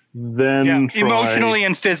 Then Troy. Emotionally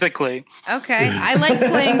and physically. Okay, I like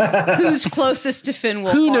playing who's closest to Finn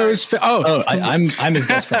Wolfhard. Who knows? I'm his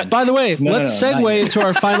best friend. By the way, let's segue into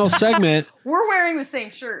our final segment. We're wearing the same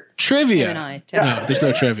shirt. Trivia. Him and I, no, there's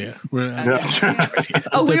no trivia. We were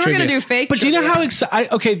going to do fake. But do you know how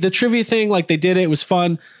excited? Okay, the trivia thing, like they did it was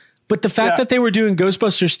fun. But the fact that they were doing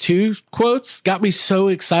Ghostbusters 2 quotes got me so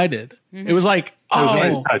excited. Mm-hmm. It was like, it was a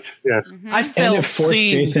nice touch. Yes, I felt and it forced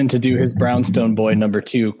Jason to do his Brownstone Boy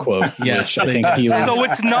 #2 quote. Yes, I think he was. So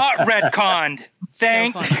it's not retconned.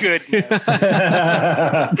 Thank goodness.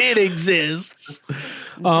 It exists.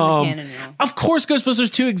 Of course,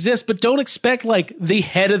 Ghostbusters 2 exists, but don't expect like the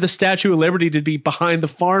head of the Statue of Liberty to be behind the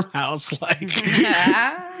farmhouse. Like,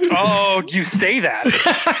 oh, you say that?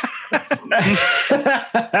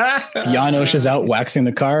 Janosch is out waxing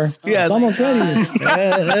the car. Yes, it's almost ready.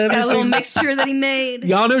 Got a little mixture that he made.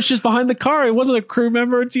 Janosch is behind the car. It wasn't a crew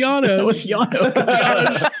member. It's Janosch. It was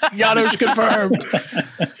Janosch. Janosch confirmed.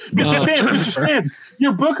 Mr. Stans,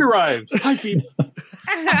 your book arrived. Hi, Pete.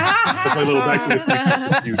 That's my little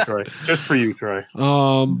back to you, Troy. Just for you, Troy.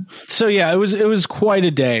 So yeah, it was quite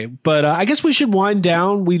a day, but I guess we should wind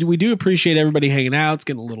down. We do appreciate everybody hanging out. It's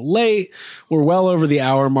getting a little late. We're well over the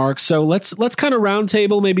hour mark, so let's kind of round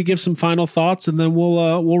table, maybe give some final thoughts, and then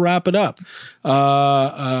we'll wrap it up.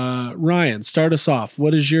 Ryan, start us off.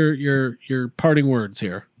 What is your parting words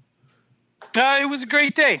here? It was a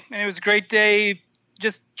great day, and it was a great day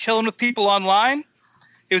just chilling with people online.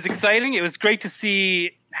 It was exciting. It was great to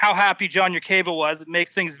see how happy John Yerkeba was. It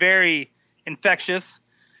makes things very infectious.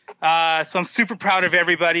 So I'm super proud of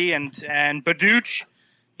everybody and Badooch,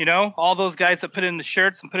 all those guys that put in the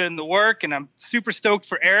shirts and put in the work. And I'm super stoked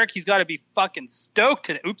for Eric. He's got to be fucking stoked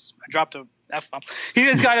today. Oops, I dropped a F-bomb. He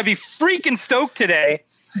has got to be freaking stoked today.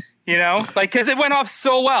 Because it went off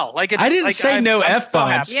so well. Like I didn't say no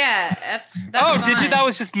F-bombs. So yeah, did you? That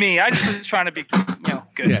was just me. I just was trying to be,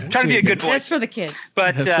 good. Yeah, trying to be a good boy. That's for the kids.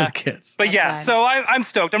 But for the kids. But yeah, so I'm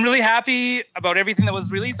stoked. I'm really happy about everything that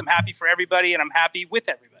was released. I'm happy for everybody, and I'm happy with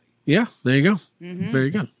everybody. Yeah, there you go.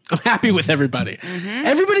 Very good. I'm happy with everybody.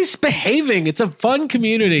 Everybody's behaving. It's a fun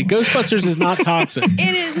community. Ghostbusters is not toxic.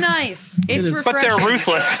 It is nice. It's is. refreshing. But they're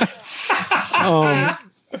ruthless.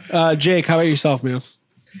 Jake, how about yourself, man?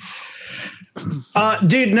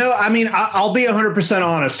 Dude, no, I mean, I'll be 100%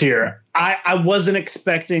 honest here. I wasn't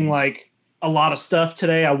expecting like a lot of stuff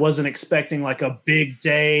today. I wasn't expecting like a big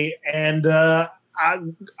day. And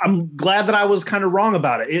I'm glad that I was kind of wrong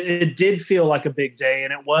about it. It did feel like a big day,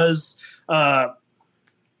 and it was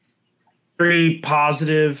very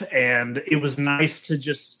positive, and it was nice to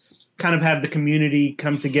just kind of have the community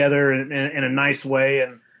come together in a nice way.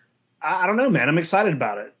 And I don't know, man, I'm excited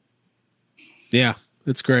about it. Yeah,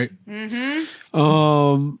 it's great.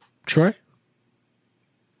 Troy?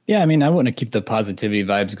 Yeah, I mean, I want to keep the positivity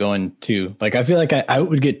vibes going too. Like, I feel like I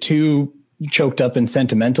would get too choked up and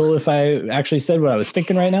sentimental if I actually said what I was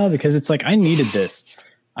thinking right now, because it's like I needed this.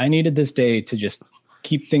 I needed this day to just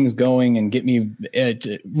keep things going and get me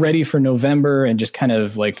ready for November and just kind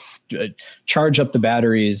of like charge up the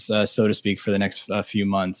batteries, so to speak, for the next few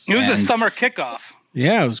months. It was a summer kickoff.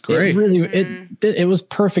 Yeah, it was great. It really, it was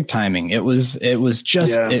perfect timing. It was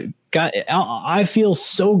just, I feel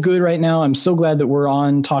so good right now. I'm so glad that we're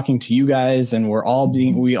on talking to you guys, and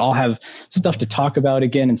we all have stuff to talk about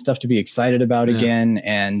again and stuff to be excited about again.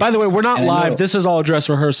 And by the way, we're not live. This is all a dress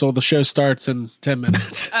rehearsal. The show starts in 10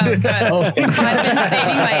 minutes. Oh, good. I've been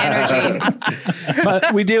saving my energy.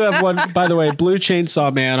 But we do have one, by the way. Blue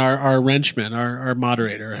Chainsaw Man, our wrenchman, our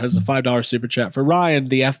moderator, has a $5 super chat for Ryan,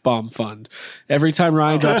 the F-bomb fund. Every time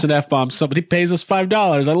Ryan drops an F-bomb, somebody pays us $5.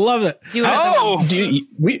 I love it.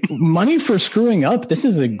 Money for screwing up. This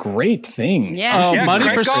is a great thing. Yeah. Money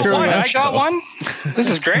Greg for got screwing one. up. I got one. This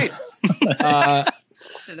is great.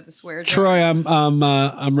 Instead of the swear jar. Troy,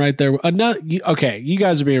 I'm right there. Okay, you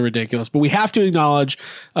guys are being ridiculous, but we have to acknowledge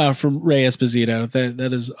from Ray Esposito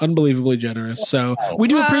that is unbelievably generous. So we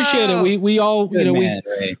do appreciate it. We all,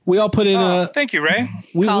 we all put in thank you, Ray.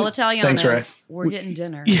 Call Italianos. Thanks, Ray. We're getting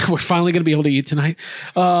dinner. Yeah, we're finally going to be able to eat tonight.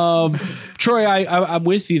 Troy, I'm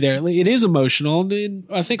with you there. It is emotional, and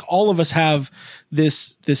I think all of us have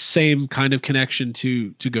this same kind of connection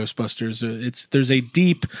to Ghostbusters. There's a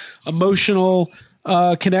deep emotional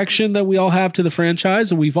connection that we all have to the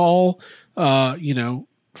franchise, and we've all,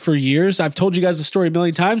 for years. I've told you guys the story a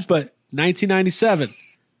million times, but 1997,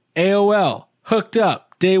 AOL, hooked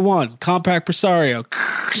up, day one, compact Presario,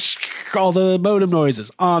 all the modem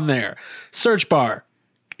noises on there. Search bar.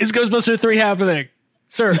 Is Ghostbusters 3 happening?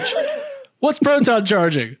 Search. What's Proton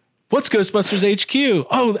charging? What's Ghostbusters HQ?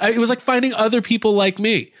 Oh, it was like finding other people like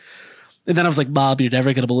me. And then I was like, Bob, you're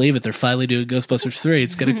never going to believe it. They're finally doing Ghostbusters 3.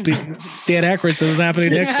 It's going to be Dan Aykroyd says it's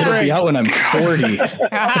happening next It'll spring. be out when I'm 40.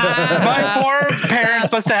 My poor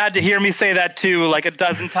parents must have had to hear me say that too, like a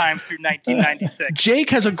dozen times through 1996.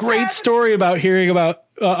 Jake has a great story about hearing about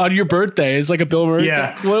on your birthday. It's like a Bill Murray.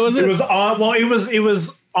 Yeah. What was it? It was on. Well, it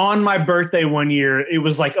was on my birthday one year. It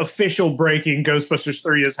was like official breaking. Ghostbusters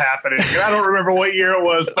 3 is happening. And I don't remember what year it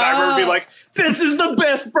was, but I remember being like, "This is the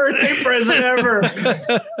best birthday present ever."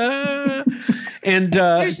 And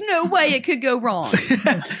there's no way it could go wrong.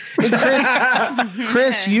 And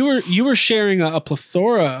Chris, you were sharing a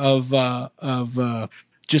plethora of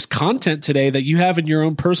just content today that you have in your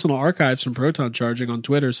own personal archives from Proton Charging on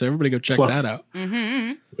Twitter. So everybody go check that out.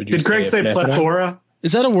 Did Craig say plethora?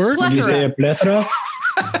 Is that a word? Did you say a plethora?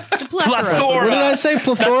 It's a plethora. What did I say?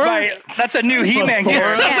 Plethora? That's a new He-Man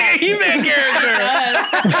character. Sounds like a He-Man character.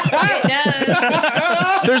 It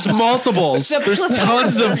does. There's multiples. There's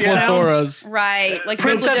tons of plethoras. Right. Like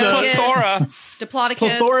Princess Plethora. Diplodocus.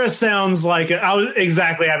 Plethora sounds like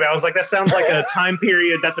exactly, Abby. I was like, that sounds like a time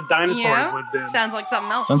period that the dinosaurs lived in. Sounds like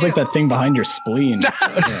something else. Sounds like that thing behind your spleen.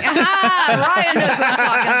 Ryan knows what I'm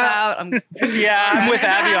talking about. I'm with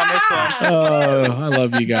Abby on this one. Oh, I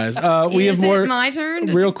love you guys. We Is have more. it my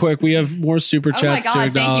turn? Real quick, we have more super chats Oh my to God.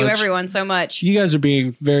 acknowledge. Thank you, everyone, so much. You guys are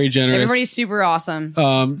being very generous. Everybody's super awesome.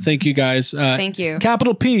 Thank you guys. Thank you.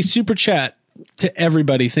 Capital P super chat to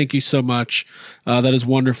everybody. Thank you so much. That is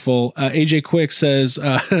wonderful. AJ Quick says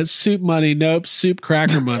soup money. Nope. Soup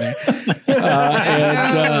cracker money.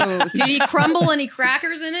 Did he crumble any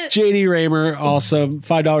crackers in it? JD Raymer, awesome.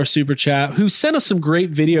 $5 super chat, who sent us some great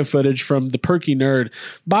video footage from the Perky Nerd.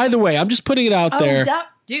 By the way, I'm just putting it out there.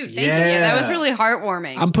 Dude, thank you. Yeah, that was really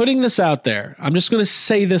heartwarming. I'm putting this out there. I'm just going to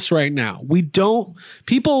say this right now.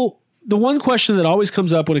 The one question that always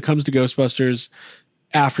comes up when it comes to Ghostbusters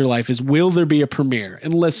Afterlife is, will there be a premiere?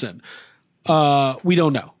 And listen, we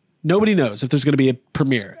don't know. Nobody knows if there's going to be a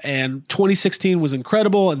premiere. And 2016 was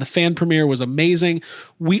incredible, and the fan premiere was amazing.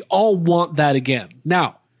 We all want that again.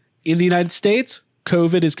 Now, in the United States,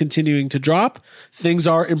 COVID is continuing to drop. Things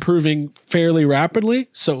are improving fairly rapidly.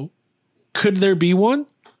 So could there be one?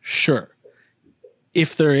 Sure.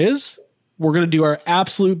 If there is, we're going to do our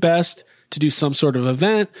absolute best to do some sort of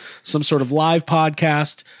event, some sort of live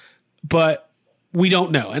podcast, but we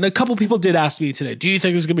don't know. And a couple people did ask me today, do you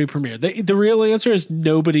think there's going to be a premiere? The real answer is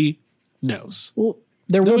nobody knows. Well,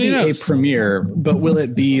 there will be a premiere, but will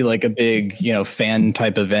it be like a big, fan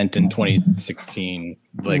type event in 2016?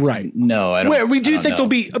 Like, right? No, I don't. We do think there'll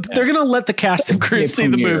be. They're going to let the cast and crew see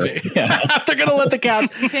the movie. Yeah. They're going to let the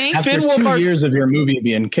cast. After 2 years of your movie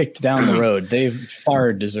being kicked down the road, they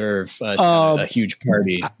far deserve a huge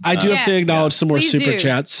party. I do have to acknowledge some more Please super do.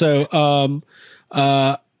 chats. So,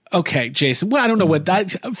 okay, Jason. Well, I don't know what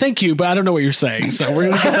that. Thank you, but I don't know what you're saying. So we're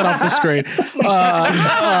going to get that off the screen.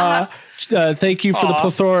 Thank you for the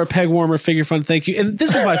plethora peg warmer figure fun. Thank you. And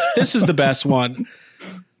this is the best one.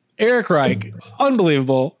 Eric Reich,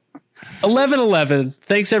 unbelievable. 11/11.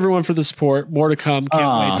 Thanks everyone for the support. More to come.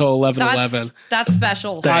 Can't wait till 11/11. That's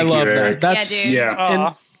special. I love that. That's dude.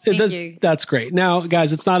 and Thank you. that's great. Now,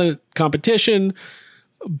 guys, it's not a competition,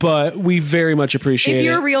 but we very much appreciate If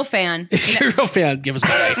you're it. a real fan, If you're a real fan, give us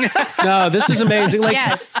money. No, this is amazing. Like,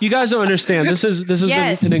 Yes. you guys don't understand. This has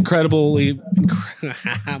Yes. been an incredibly.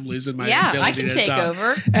 I'm losing my. yeah, ability I can to take talk.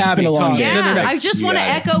 over. Abby, talk. Yeah, No. I just want to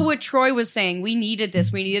got it. echo what Troy was saying. We needed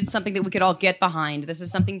this. We needed something that we could all get behind. This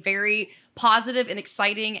is something very positive and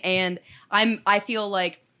exciting, and I feel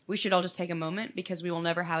like we should all just take a moment because we will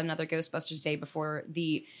never have another Ghostbusters Day before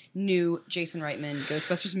the new Jason Reitman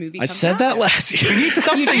Ghostbusters movie I comes said out. that last year. We need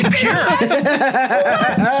something pure.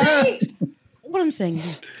 What I'm saying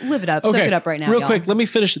is live it up. Soak it up right now, real y'all. quick. Let me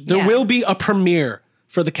finish. There Yeah. will be a premiere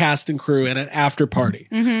for the cast and crew and an after party.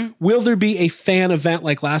 Mhm. Will there be a fan event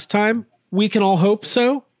like last time? We can all hope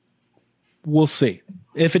so. We'll see.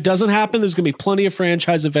 If it doesn't happen, there's going to be plenty of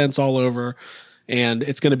franchise events all over, and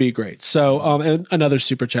it's going to be great. So, and another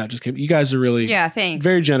super chat just came. You guys are really, thanks.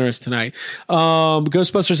 very generous tonight.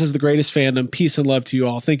 Ghostbusters is the greatest fandom. Peace and love to you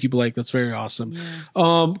all. Thank you, Blake. That's very awesome. Chris, Thank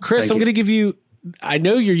I'm you. going to give you. I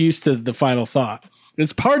know you're used to the final thought.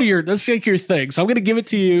 It's part of your. That's like your thing. So I'm going to give it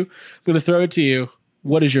to you. I'm going to throw it to you.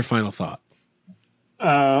 What is your final thought?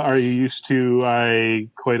 Are you used to? I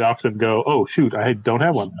quite often go, "Oh shoot, I don't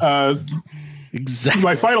have one." Exactly.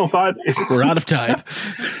 My final thought is we're out of time.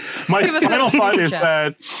 My Give us final a thought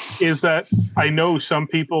super is that I know some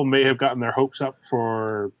people may have gotten their hopes up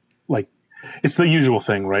for like it's the usual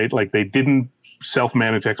thing, right? Like they didn't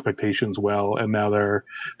self-manage expectations well, and now they're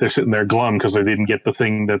sitting there glum because they didn't get the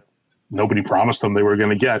thing that nobody promised them they were going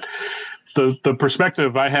to get. The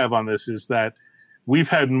perspective I have on this is that we've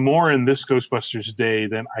had more in this Ghostbusters Day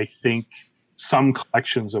than I think some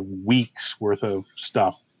collections of weeks worth of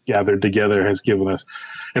stuff gathered together has given us,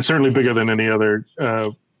 and certainly bigger than any other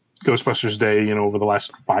Ghostbusters Day, over the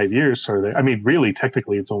last 5 years. I mean, really,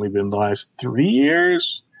 technically, it's only been the last 3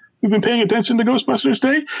 years we've been paying attention to Ghostbusters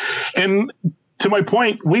Day. And to my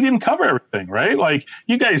point, we didn't cover everything, right? Like,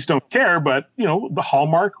 you guys don't care, but, the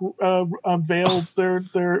Hallmark unveiled their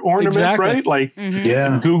ornament, Exactly. right? Like,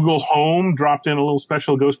 Yeah. Google Home dropped in a little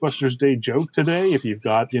special Ghostbusters Day joke today. If you've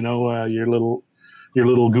got, your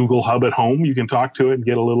little Google Hub at home, you can talk to it and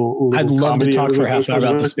get a little I'd love to comedy talk out of for it. half an hour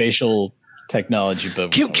about the spatial technology,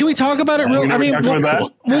 but Can we talk about it real? I mean,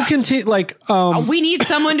 we'll continue. Like, We need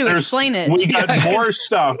someone to explain it. We got more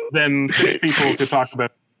stuff than 6 people to talk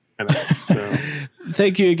about. So.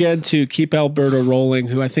 Thank you again to Keep Alberta Rolling,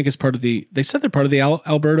 who I think is part of they said they're part of the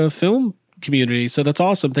Alberta film community. So that's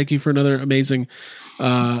awesome. Thank you for another amazing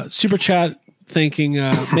super chat. Thanking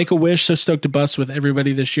Make-A-Wish. So stoked to bust with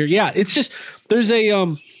everybody this year. Yeah, it's just, there's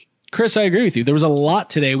a, Chris, I agree with you. There was a lot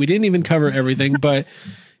today. We didn't even cover everything, but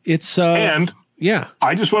it's, and yeah,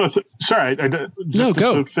 I just want to, No,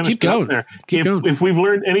 go. Keep going. There. Keep going. If we've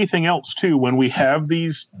learned anything else too, when we have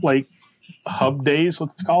these like hub days,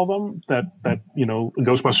 let's call them that,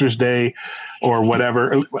 Ghostbusters Day or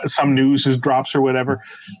whatever, some news drops or whatever,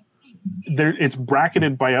 it's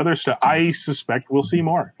bracketed by other stuff. I suspect we'll see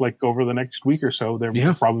more like over the next week or so. There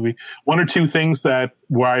will probably be 1 or 2 things that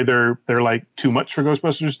why they're like too much for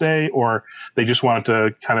Ghostbusters Day, or they just wanted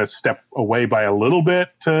to kind of step away by a little bit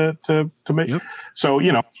to make. So,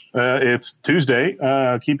 it's Tuesday.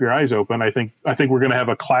 Keep your eyes open. I think we're going to have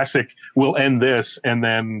a classic. We'll end this, and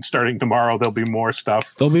then starting tomorrow, there'll be more stuff.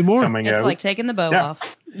 There'll be more coming out. It's like taking the bow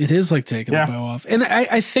off. It is like taking the bow off. And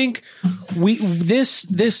I think this,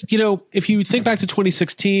 if you think back to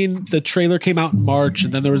 2016, the trailer came out in March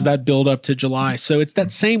and then there was that build up to July. So it's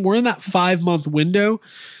that same, we're in that 5-month window.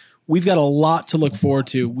 We've got a lot to look forward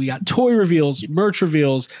to. We got toy reveals, merch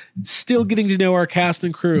reveals, still getting to know our cast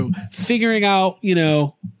and crew, figuring out,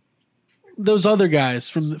 those other guys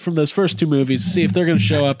from those first two movies, see if they're going to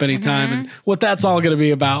show up anytime and what that's all going to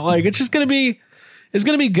be about. Like, it's just going to be. It's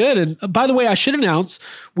going to be good. And by the way, I should announce,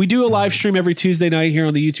 we do a live stream every Tuesday night here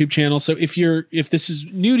on the YouTube channel. So if this is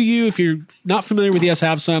new to you, if you're not familiar with Yes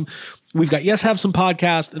Have Some, we've got Yes Have Some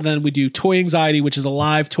podcast, and then we do Toy Anxiety, which is a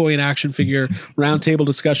live toy and action figure roundtable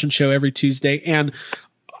discussion show every Tuesday. And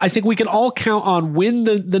I think we can all count on when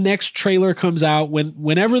the next trailer comes out,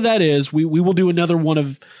 whenever that is, we will do another one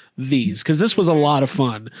of these, because this was a lot of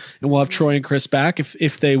fun. And we'll have Troy and Chris back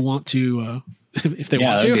if they want to if they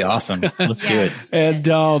want to. That'd be awesome. Let's do it. And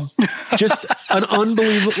just an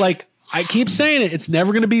unbelievable, like, I keep saying it, it's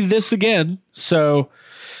never going to be this again. So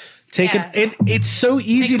take it. And it's so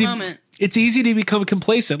easy it's easy to become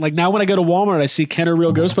complacent. Like, now when I go to Walmart, I see Kenner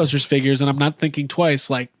Real Ghostbusters figures and I'm not thinking twice.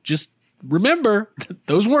 Like, just remember,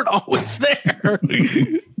 those weren't always there.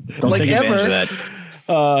 Don't take advantage of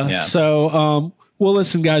that. So, well,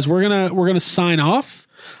 listen, guys, we're gonna sign off.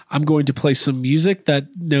 I'm going to play some music that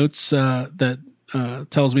notes that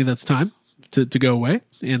tells me that's time to go away,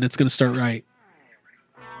 and it's going to start right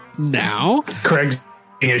now. Craig's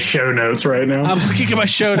looking at show notes right now. I'm looking at my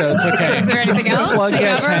show notes. Okay. Is there anything else? Well,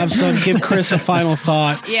 Yes Have Some. Give Chris a final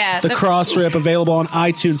thought. Yeah. The Cross Rip, available on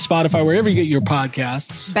iTunes, Spotify, wherever you get your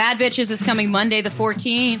podcasts. Bad Bitches is coming Monday the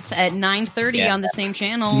 14th at 9:30 on the same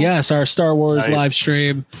channel. Yes, our Star Wars live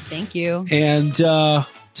stream. Thank you. And to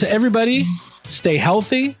everybody, stay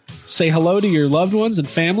healthy. Say hello to your loved ones and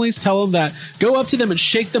families. Tell them that. Go up to them and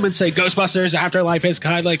shake them and say, Ghostbusters, Afterlife is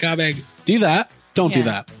kindly coming. Do that. Don't do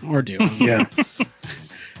that. Or do. Yeah.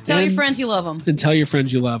 Tell your friends you love them. And tell your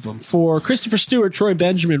friends you love them. For Christopher Stewart, Troy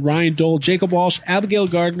Benjamin, Ryan Dole, Jacob Walsh, Abigail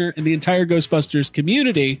Gardner, and the entire Ghostbusters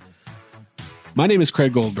community, my name is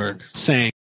Craig Goldberg, saying,